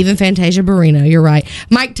everybody. Even Fantasia Barrino, you're right.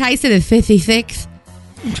 Mike Tyson is 56.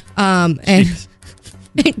 And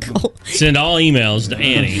Cole, send all emails to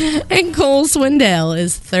Annie. And Cole Swindell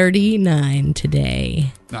is 39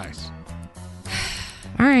 today. Nice.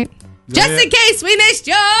 All right. Just in case we missed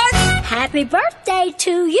yours. Happy birthday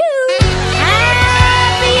to you.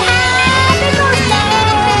 Happy birthday.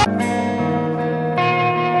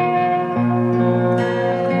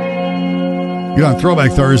 You know, on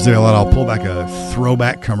Throwback Thursday, I'll pull back a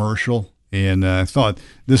throwback commercial, and I thought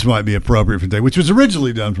this might be appropriate for today, which was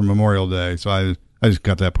originally done for Memorial Day, so I just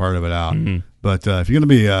cut that part of it out. Mm-hmm. But if you're going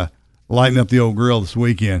to be lighting up the old grill this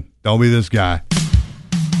weekend, don't be this guy.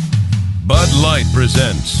 Bud Light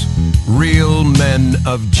presents Real Men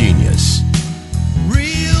of Genius.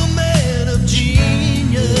 Real Men of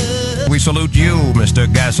Genius. We salute you, Mr.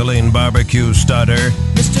 Gasoline Barbecue Starter.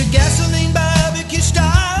 Mr. Gasoline Barbecue Starter.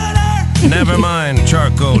 Never mind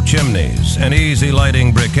charcoal chimneys and easy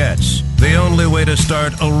lighting briquettes. The only way to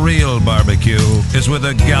start a real barbecue is with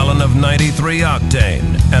a gallon of 93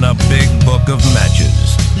 octane and a big book of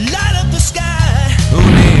matches. Light up the sky. Who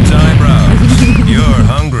needs eyebrows? You're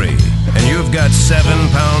hungry, and you've got 7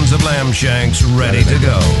 pounds of lamb shanks ready to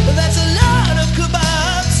go. That's a lot of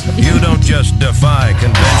kebabs. You don't just defy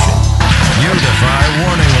convention. You defy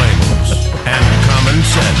warning labels and common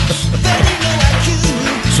sense.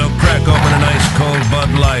 So crack open an ice cold Bud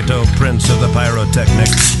Light, oh Prince of the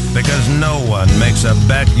Pyrotechnics, because no one makes a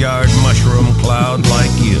backyard mushroom cloud like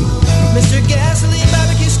you. Mr. Gasoline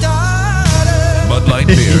Barbecue Starter. Bud Light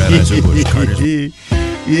beer, Anheuser-Busch, Cartersville.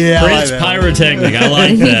 Yeah, Prince Pyrotechnic. I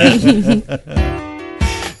like that.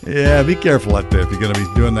 Yeah, be careful out there if you're going to be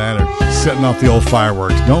doing that or setting off the old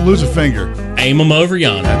fireworks. Don't lose a finger. Aim them over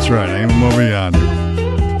yonder. That's right. Aim them over yonder.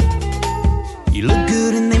 You look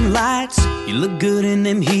good in them lights. You look good in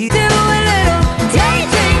them heat. Do a little day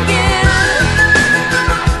drinking.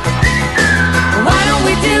 Why don't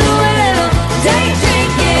we do a little day drinking?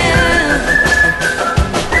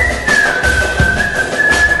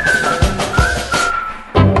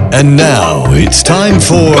 And now it's time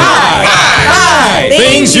for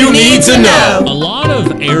Things You Need to Know. A lot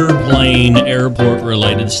of airport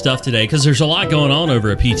related stuff today because there's a lot going on over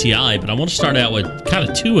at PTI, but I want to start out with kind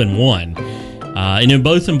of 2 in 1. And it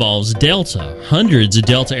both involves Delta. Hundreds of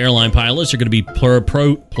Delta airline pilots are going to be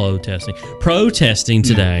protesting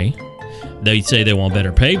today. They say they want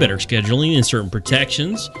better pay, better scheduling, and certain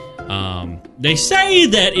protections. They say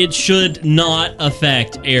that it should not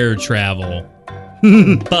affect air travel,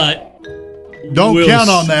 but don't count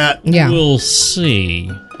on that. Yeah. We'll see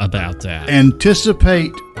about that.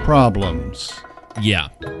 Anticipate problems. Yeah.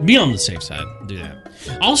 Be on the safe side. Do that.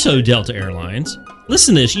 Also, Delta Airlines.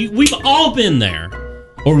 Listen to this. We've all been there,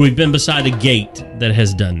 or we've been beside a gate that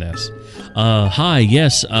has done this. Hi,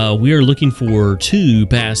 yes, we are looking for 2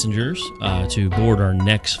 passengers to board our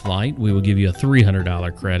next flight. We will give you a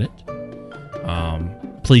 $300 credit.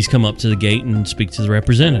 Please come up to the gate and speak to the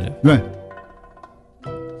representative. Right.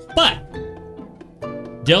 But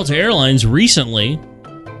Delta Airlines recently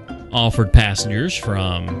offered passengers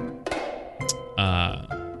from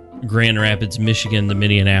Grand Rapids, Michigan, the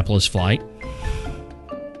Minneapolis flight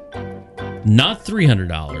not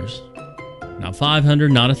 $300, not $500,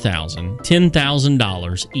 not $1,000,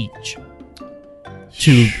 $10,000 each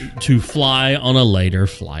to fly on a later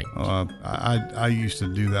flight. I used to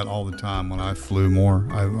do that all the time when I flew more.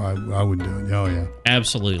 I would do it. Oh yeah,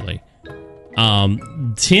 absolutely.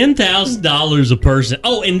 $10,000 a person.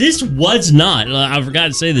 Oh, and this was not. I forgot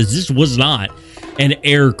to say this. This was not an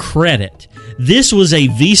air credit. This was a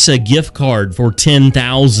Visa gift card for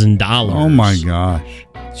 $10,000. Oh my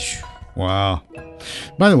gosh! Wow.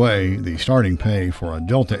 By the way, the starting pay for a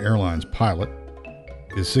Delta Airlines pilot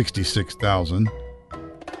is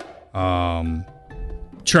 $66,000.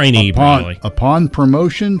 Trainee, probably. Upon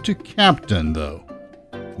promotion to captain, though,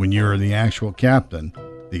 when you're the actual captain,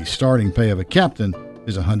 the starting pay of a captain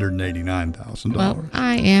is $189,000. Well,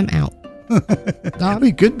 I am out. You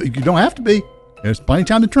don't have to be. There's plenty of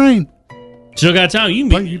time to train. Still got time.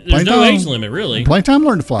 There's no age limit, really. Plenty of time to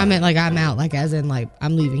learn to fly. I meant like I'm out, like as in like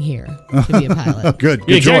I'm leaving here to be a pilot. Good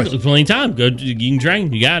exactly. choice. Plenty of time. Good. You can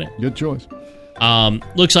train. You got it. Good choice.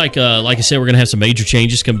 Looks like I said, we're going to have some major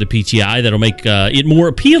changes come to PTI that'll make it more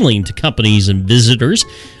appealing to companies and visitors.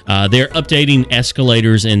 They're updating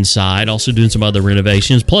escalators inside, also doing some other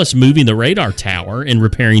renovations, plus moving the radar tower and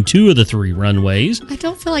repairing 2 of the 3 runways. I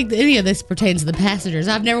don't feel like any of this pertains to the passengers.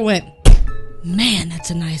 I've never went, man, that's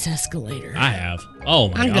a nice escalator. I have. Oh,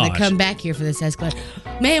 my gosh. I'm going to come back here for this escalator.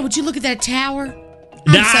 Man, would you look at that tower?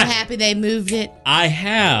 I'm so happy they moved it. I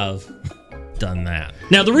have done that.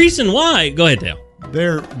 Now, the reason why... Go ahead, Dale.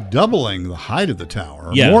 They're doubling the height of the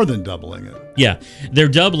tower. Yeah. More than doubling it. Yeah. They're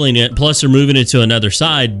doubling it, plus they're moving it to another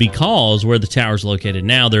side because where the tower's located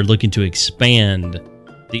now, they're looking to expand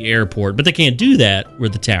the airport. But they can't do that where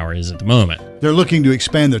the tower is at the moment. They're looking to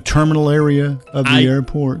expand the terminal area of the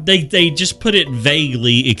airport. They just put it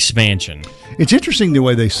vaguely expansion. It's interesting the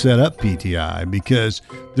way they set up PTI because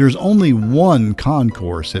there's only one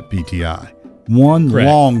concourse at PTI. One Correct.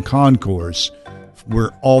 long concourse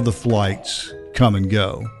where all the flights come and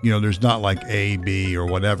go. You know, there's not like A, B, or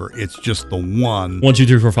whatever. It's just the one 1, 2,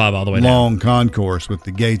 3, 4, 5 all the way down. Long concourse with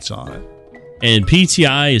the gates on it. And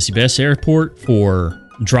PTI is the best airport for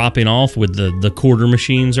dropping off with the quarter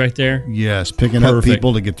machines right there. Yes, picking up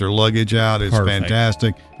people to get their luggage out is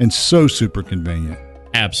fantastic and so super convenient.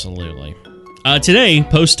 Absolutely. Today,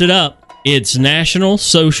 posted up, it's National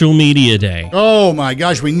Social Media Day. Oh my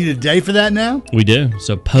gosh, we need a day for that now? We do.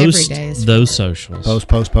 So post those socials. Post.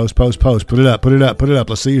 Put it up.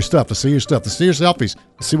 Let's see your stuff. Let's see your selfies.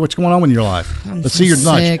 Let's see what's going on in your life. Let's see your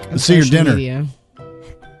lunch. Let's see your dinner. Media.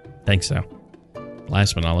 Think so.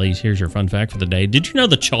 Last but not least, here's your fun fact for the day. Did you know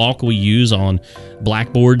the chalk we use on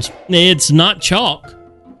blackboards? It's not chalk.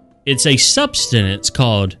 It's a substance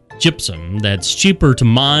called gypsum that's cheaper to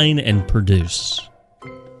mine and produce.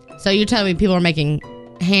 So you're telling me people are making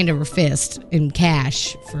hand over fist in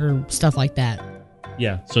cash for stuff like that?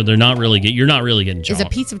 Yeah. So you're not really getting chalk. Is a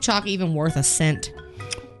piece of chalk even worth a cent?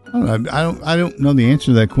 I don't know the answer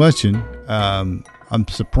to that question. I'm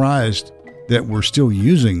surprised that we're still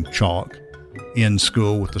using chalk in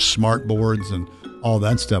school with the smart boards and all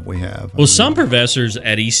that stuff we have. Well, some professors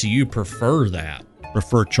at ECU prefer that.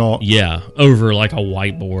 Prefer chalk? Yeah, over like a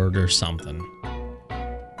whiteboard or something.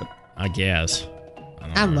 I guess.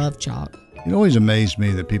 I love chalk. It always amazed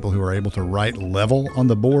me that people who are able to write level on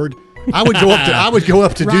the board. I would go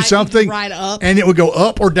up to do something, right up. and it would go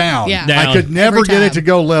up or down. Yeah. Down. I could never get it to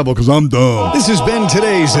go level because I'm dumb. This has been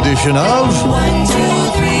today's edition of 1, 2,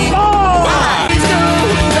 3, 4.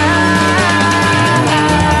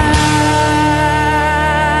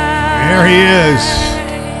 There he is,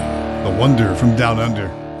 the wonder from down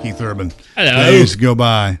under, Keith Urban. Hello. Days go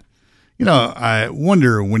by. You know, I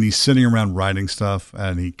wonder when he's sitting around writing stuff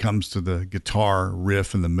and he comes to the guitar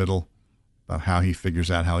riff in the middle about how he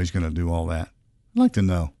figures out how he's going to do all that. I'd like to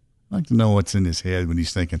know. I'd like to know what's in his head when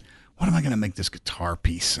he's thinking, what am I going to make this guitar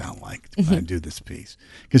piece sound like when I do this piece?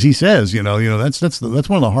 Because he says, that's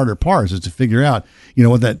one of the harder parts is to figure out,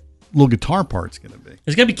 what that little guitar part's going to be.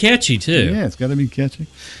 It's got to be catchy, too. Yeah, it's got to be catchy.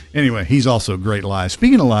 Anyway, he's also great live.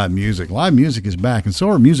 Speaking of live music is back, and so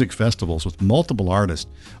are music festivals with multiple artists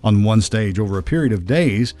on one stage over a period of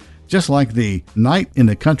days, just like the Night in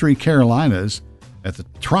the Country Carolinas at the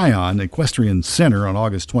Tryon Equestrian Center on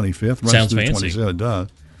August 25th. Sounds fancy. It does.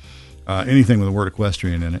 Anything with the word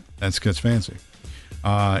equestrian in it, that's fancy.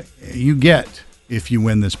 You get, if you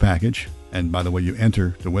win this package, and by the way, you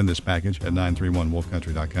enter to win this package at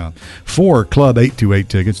 931wolfcountry.com. 4 Club 828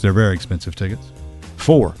 tickets. They're very expensive tickets.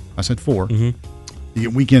 4. I said 4. You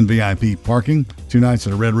get weekend VIP parking, 2 nights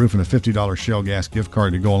at a Red Roof, and a $50 Shell gas gift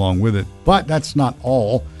card to go along with it. But that's not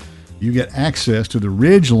all. You get access to the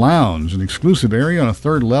Ridge Lounge, an exclusive area on a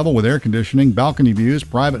 3rd level with air conditioning, balcony views,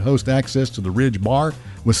 private host access to the Ridge Bar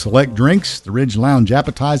with select drinks. The Ridge Lounge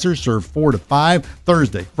appetizers serve 4 to 5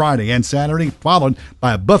 Thursday, Friday, and Saturday, followed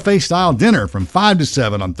by a buffet-style dinner from 5 to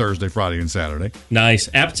 7 on Thursday, Friday, and Saturday. Nice.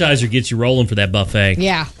 Appetizer gets you rolling for that buffet.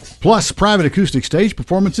 Yeah. Plus private acoustic stage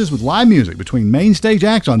performances with live music between main stage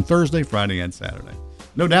acts on Thursday, Friday, and Saturday.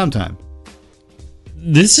 No downtime.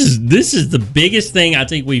 This is the biggest thing I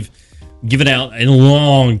think we've given out in a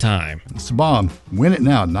long time. It's a bomb. Win it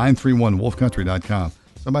now at 931wolfcountry.com.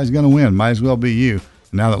 Somebody's going to win. Might as well be you.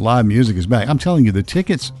 Now that live music is back. I'm telling you, the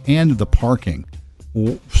tickets and the parking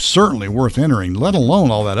certainly worth entering, let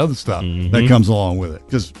alone all that other stuff that comes along with it.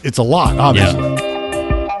 Because it's a lot, obviously.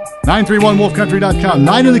 Yeah. 931wolfcountry.com.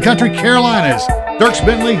 Night in the Country, Carolinas. Dirks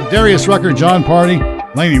Bentley, Darius Rucker, John Party,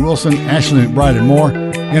 Laney Wilson, Ashley McBride, and more.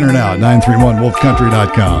 Enter now at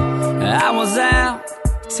 931wolfcountry.com. I was out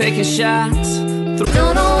taking shots.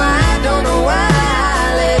 Don't know why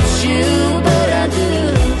I let you, but I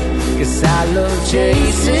do. Guess I love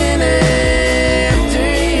chasing after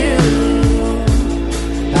you.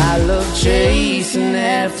 I love chasing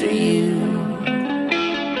after you.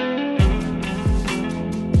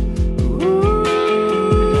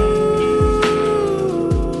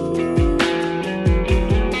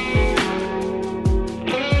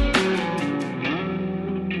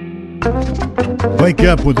 Wake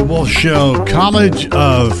up with the Wolf Show. College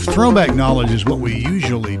of Throwback Knowledge is what we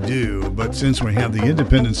usually do, but since we have the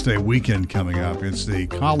Independence Day weekend coming up, it's the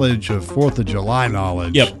College of 4th of July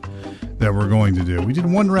Knowledge that we're going to do. We did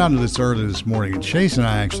one round of this early this morning, and Chase and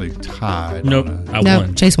I actually tied. Nope, I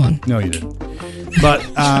won. Chase won. No, you didn't. But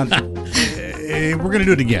we're going to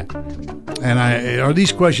do it again. And are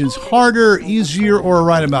these questions harder, easier, or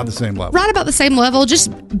right about the same level? Right about the same level,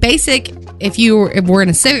 just basic. If we're in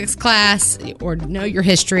a civics class or know your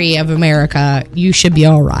history of America, you should be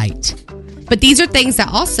all right. But these are things that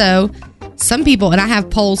also some people, and I have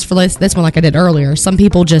polls for this one like I did earlier, some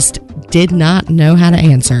people just did not know how to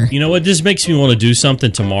answer. You know what? This makes me want to do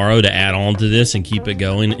something tomorrow to add on to this and keep it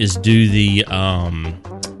going, is do the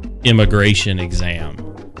immigration exam.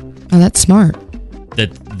 Oh, that's smart.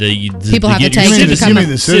 That the people have to take the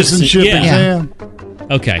citizenship exam.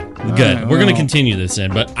 Okay, good. We're going to continue this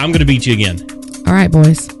then, but I'm going to beat you again. All right,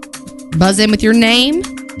 boys. Buzz in with your name.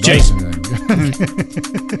 Jason. We're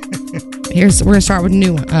going to start with a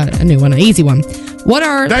new one, an easy one. What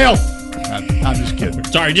are Dale? I'm just kidding.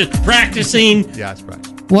 Sorry, just practicing. Yeah, it's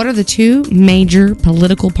practicing. What are the two major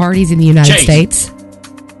political parties in the United States?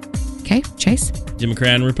 Okay, Chase.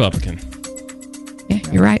 Democrat and Republican. Yeah,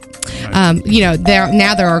 you're right.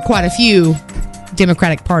 There are quite a few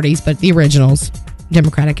Democratic parties, but the originals,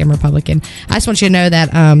 Democratic and Republican. I just want you to know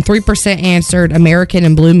that 3% answered American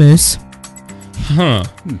and Blue Moose.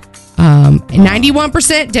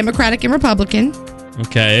 91% Democratic and Republican.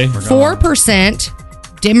 Okay.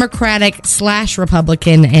 4%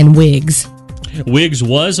 Democratic/Republican and Whigs. Whigs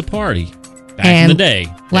was a party back in the day.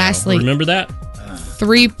 Lastly, remember that?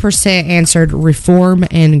 3% answered Reform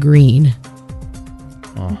and Green.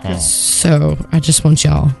 So I just want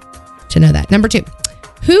y'all to know that. Number 2,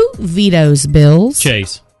 who vetoes bills?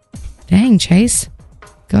 Chase. Dang, Chase.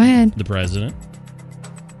 Go ahead. The president.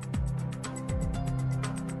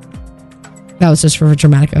 That was just for a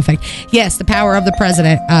dramatic effect. Yes, the power of the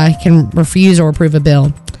president can refuse or approve a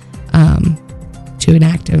bill to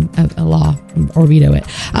enact a law or veto it.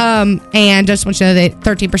 And just want you to know that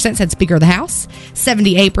 13% said Speaker of the House,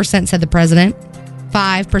 78% said the president,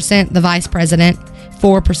 5% the vice president,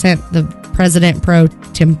 4% the president pro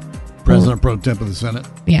tem. President pro temp of the Senate.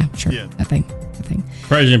 Yeah, sure. Yeah. That thing.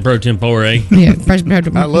 President pro tempore. Yeah, President pro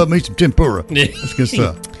tempore. I love me some tempura. That's good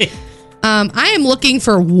stuff. I am looking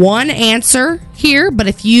for one answer here, but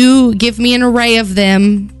if you give me an array of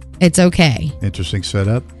them, it's okay. Interesting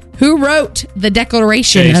setup. Who wrote the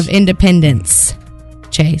Declaration of Independence?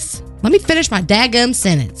 Chase. Let me finish my daggum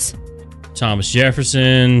sentence. Thomas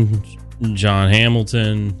Jefferson, John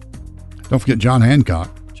Hamilton. Don't forget John Hancock.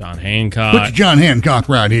 John Hancock. Put your John Hancock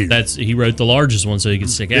right here. He wrote the largest one so he could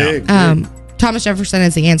stick out. Thomas Jefferson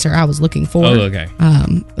is the answer I was looking for. Oh, okay.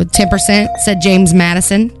 10% said James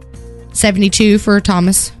Madison, 72% for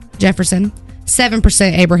Thomas Jefferson,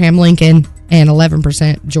 7% Abraham Lincoln, and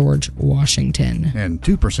 11% George Washington. And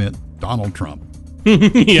 2% Donald Trump.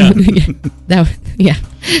 Yeah. Yeah.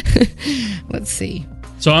 Let's see.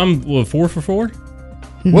 So I'm 4 for 4?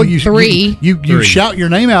 Well, you 3. You shout your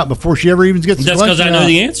name out before she ever even gets the question. That's because I know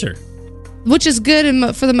the answer. Which is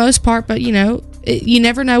good for the most part, but you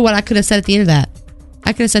never know what I could have said at the end of that.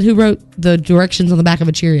 I could have said, who wrote the directions on the back of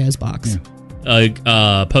a Cheerios box?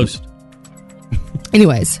 Yeah. Post.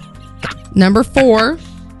 Anyways, number 4.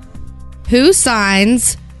 Who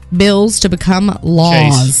signs bills to become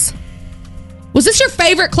laws? Chase. Was this your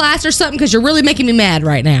favorite class or something? Because you're really making me mad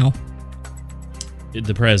right now.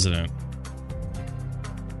 The president.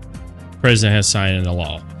 President has signed into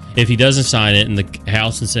law. If he doesn't sign it and the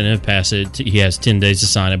House and Senate have passed it, he has 10 days to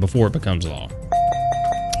sign it before it becomes law.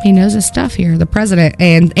 He knows his stuff here, the president.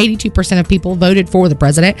 And 82% of people voted for the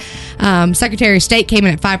president. Secretary of State came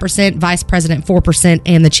in at 5%, Vice President 4%,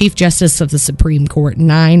 and the Chief Justice of the Supreme Court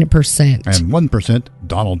 9%. And 1%,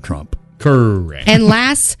 Donald Trump. Correct. And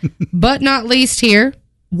last but not least here,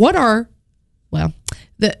 the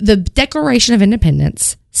Declaration of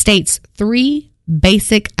Independence states 3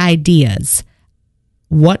 basic ideas.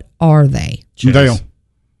 What are they? Dale.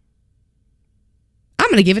 I'm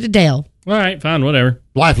going to give it to Dale. All right, fine, whatever.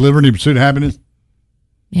 Life, liberty, pursuit of happiness.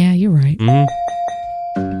 Yeah, you're right. Mm-hmm.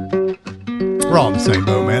 We're all in the same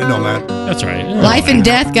boat, man. It don't matter. That's right. Life and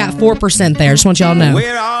death got 4% there. Just want y'all to know.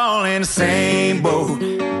 We're all in the same boat.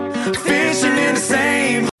 Fishing in the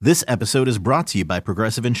same. This episode is brought to you by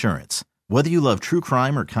Progressive Insurance. Whether you love true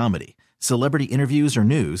crime or comedy, celebrity interviews or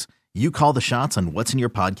news, you call the shots on what's in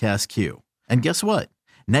your podcast queue. And guess what?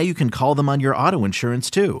 Now you can call them on your auto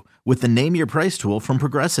insurance too with the Name Your Price tool from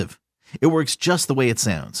Progressive. It works just the way it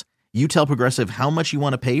sounds. You tell Progressive how much you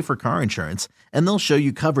want to pay for car insurance, and they'll show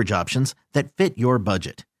you coverage options that fit your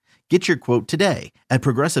budget. Get your quote today at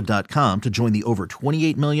Progressive.com to join the over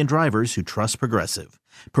 28 million drivers who trust Progressive.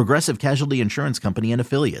 Progressive Casualty Insurance Company and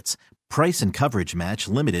Affiliates. Price and coverage match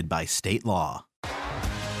limited by state law.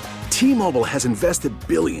 T-Mobile has invested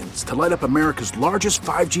billions to light up America's largest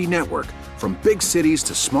 5G network, from big cities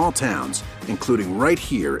to small towns, including right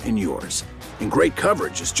here in yours. And great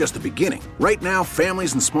coverage is just the beginning. Right now,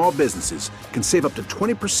 families and small businesses can save up to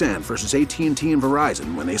 20% versus AT&T and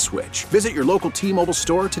Verizon when they switch. Visit your local T-Mobile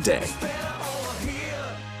store today.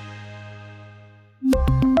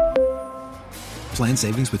 Plan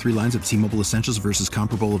savings with 3 lines of T-Mobile Essentials versus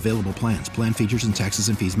comparable available plans. Plan features and taxes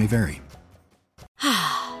and fees may vary.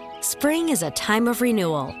 Spring is a time of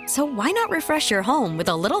renewal, so why not refresh your home with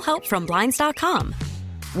a little help from Blinds.com?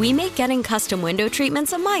 We make getting custom window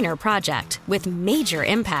treatments a minor project with major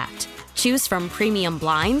impact. Choose from premium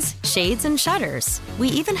blinds, shades, and shutters. We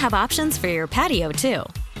even have options for your patio, too.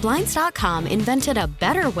 Blinds.com invented a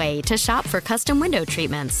better way to shop for custom window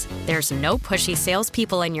treatments. There's no pushy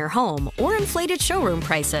salespeople in your home or inflated showroom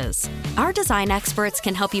prices. Our design experts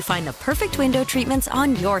can help you find the perfect window treatments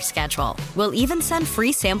on your schedule. We'll even send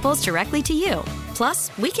free samples directly to you.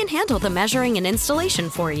 Plus, we can handle the measuring and installation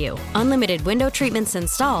for you. Unlimited window treatments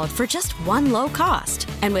installed for just one low cost.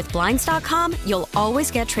 And with Blinds.com, you'll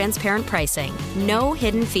always get transparent pricing. No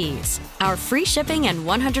hidden fees. Our free shipping and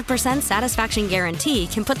 100% satisfaction guarantee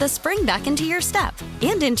can put the spring back into your step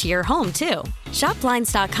and into your home, too. Shop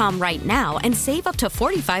Blinds.com right now and save up to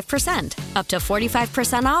 45%. Up to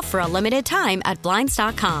 45% off for a limited time at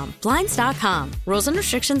Blinds.com. Blinds.com. Rules and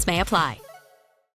restrictions may apply.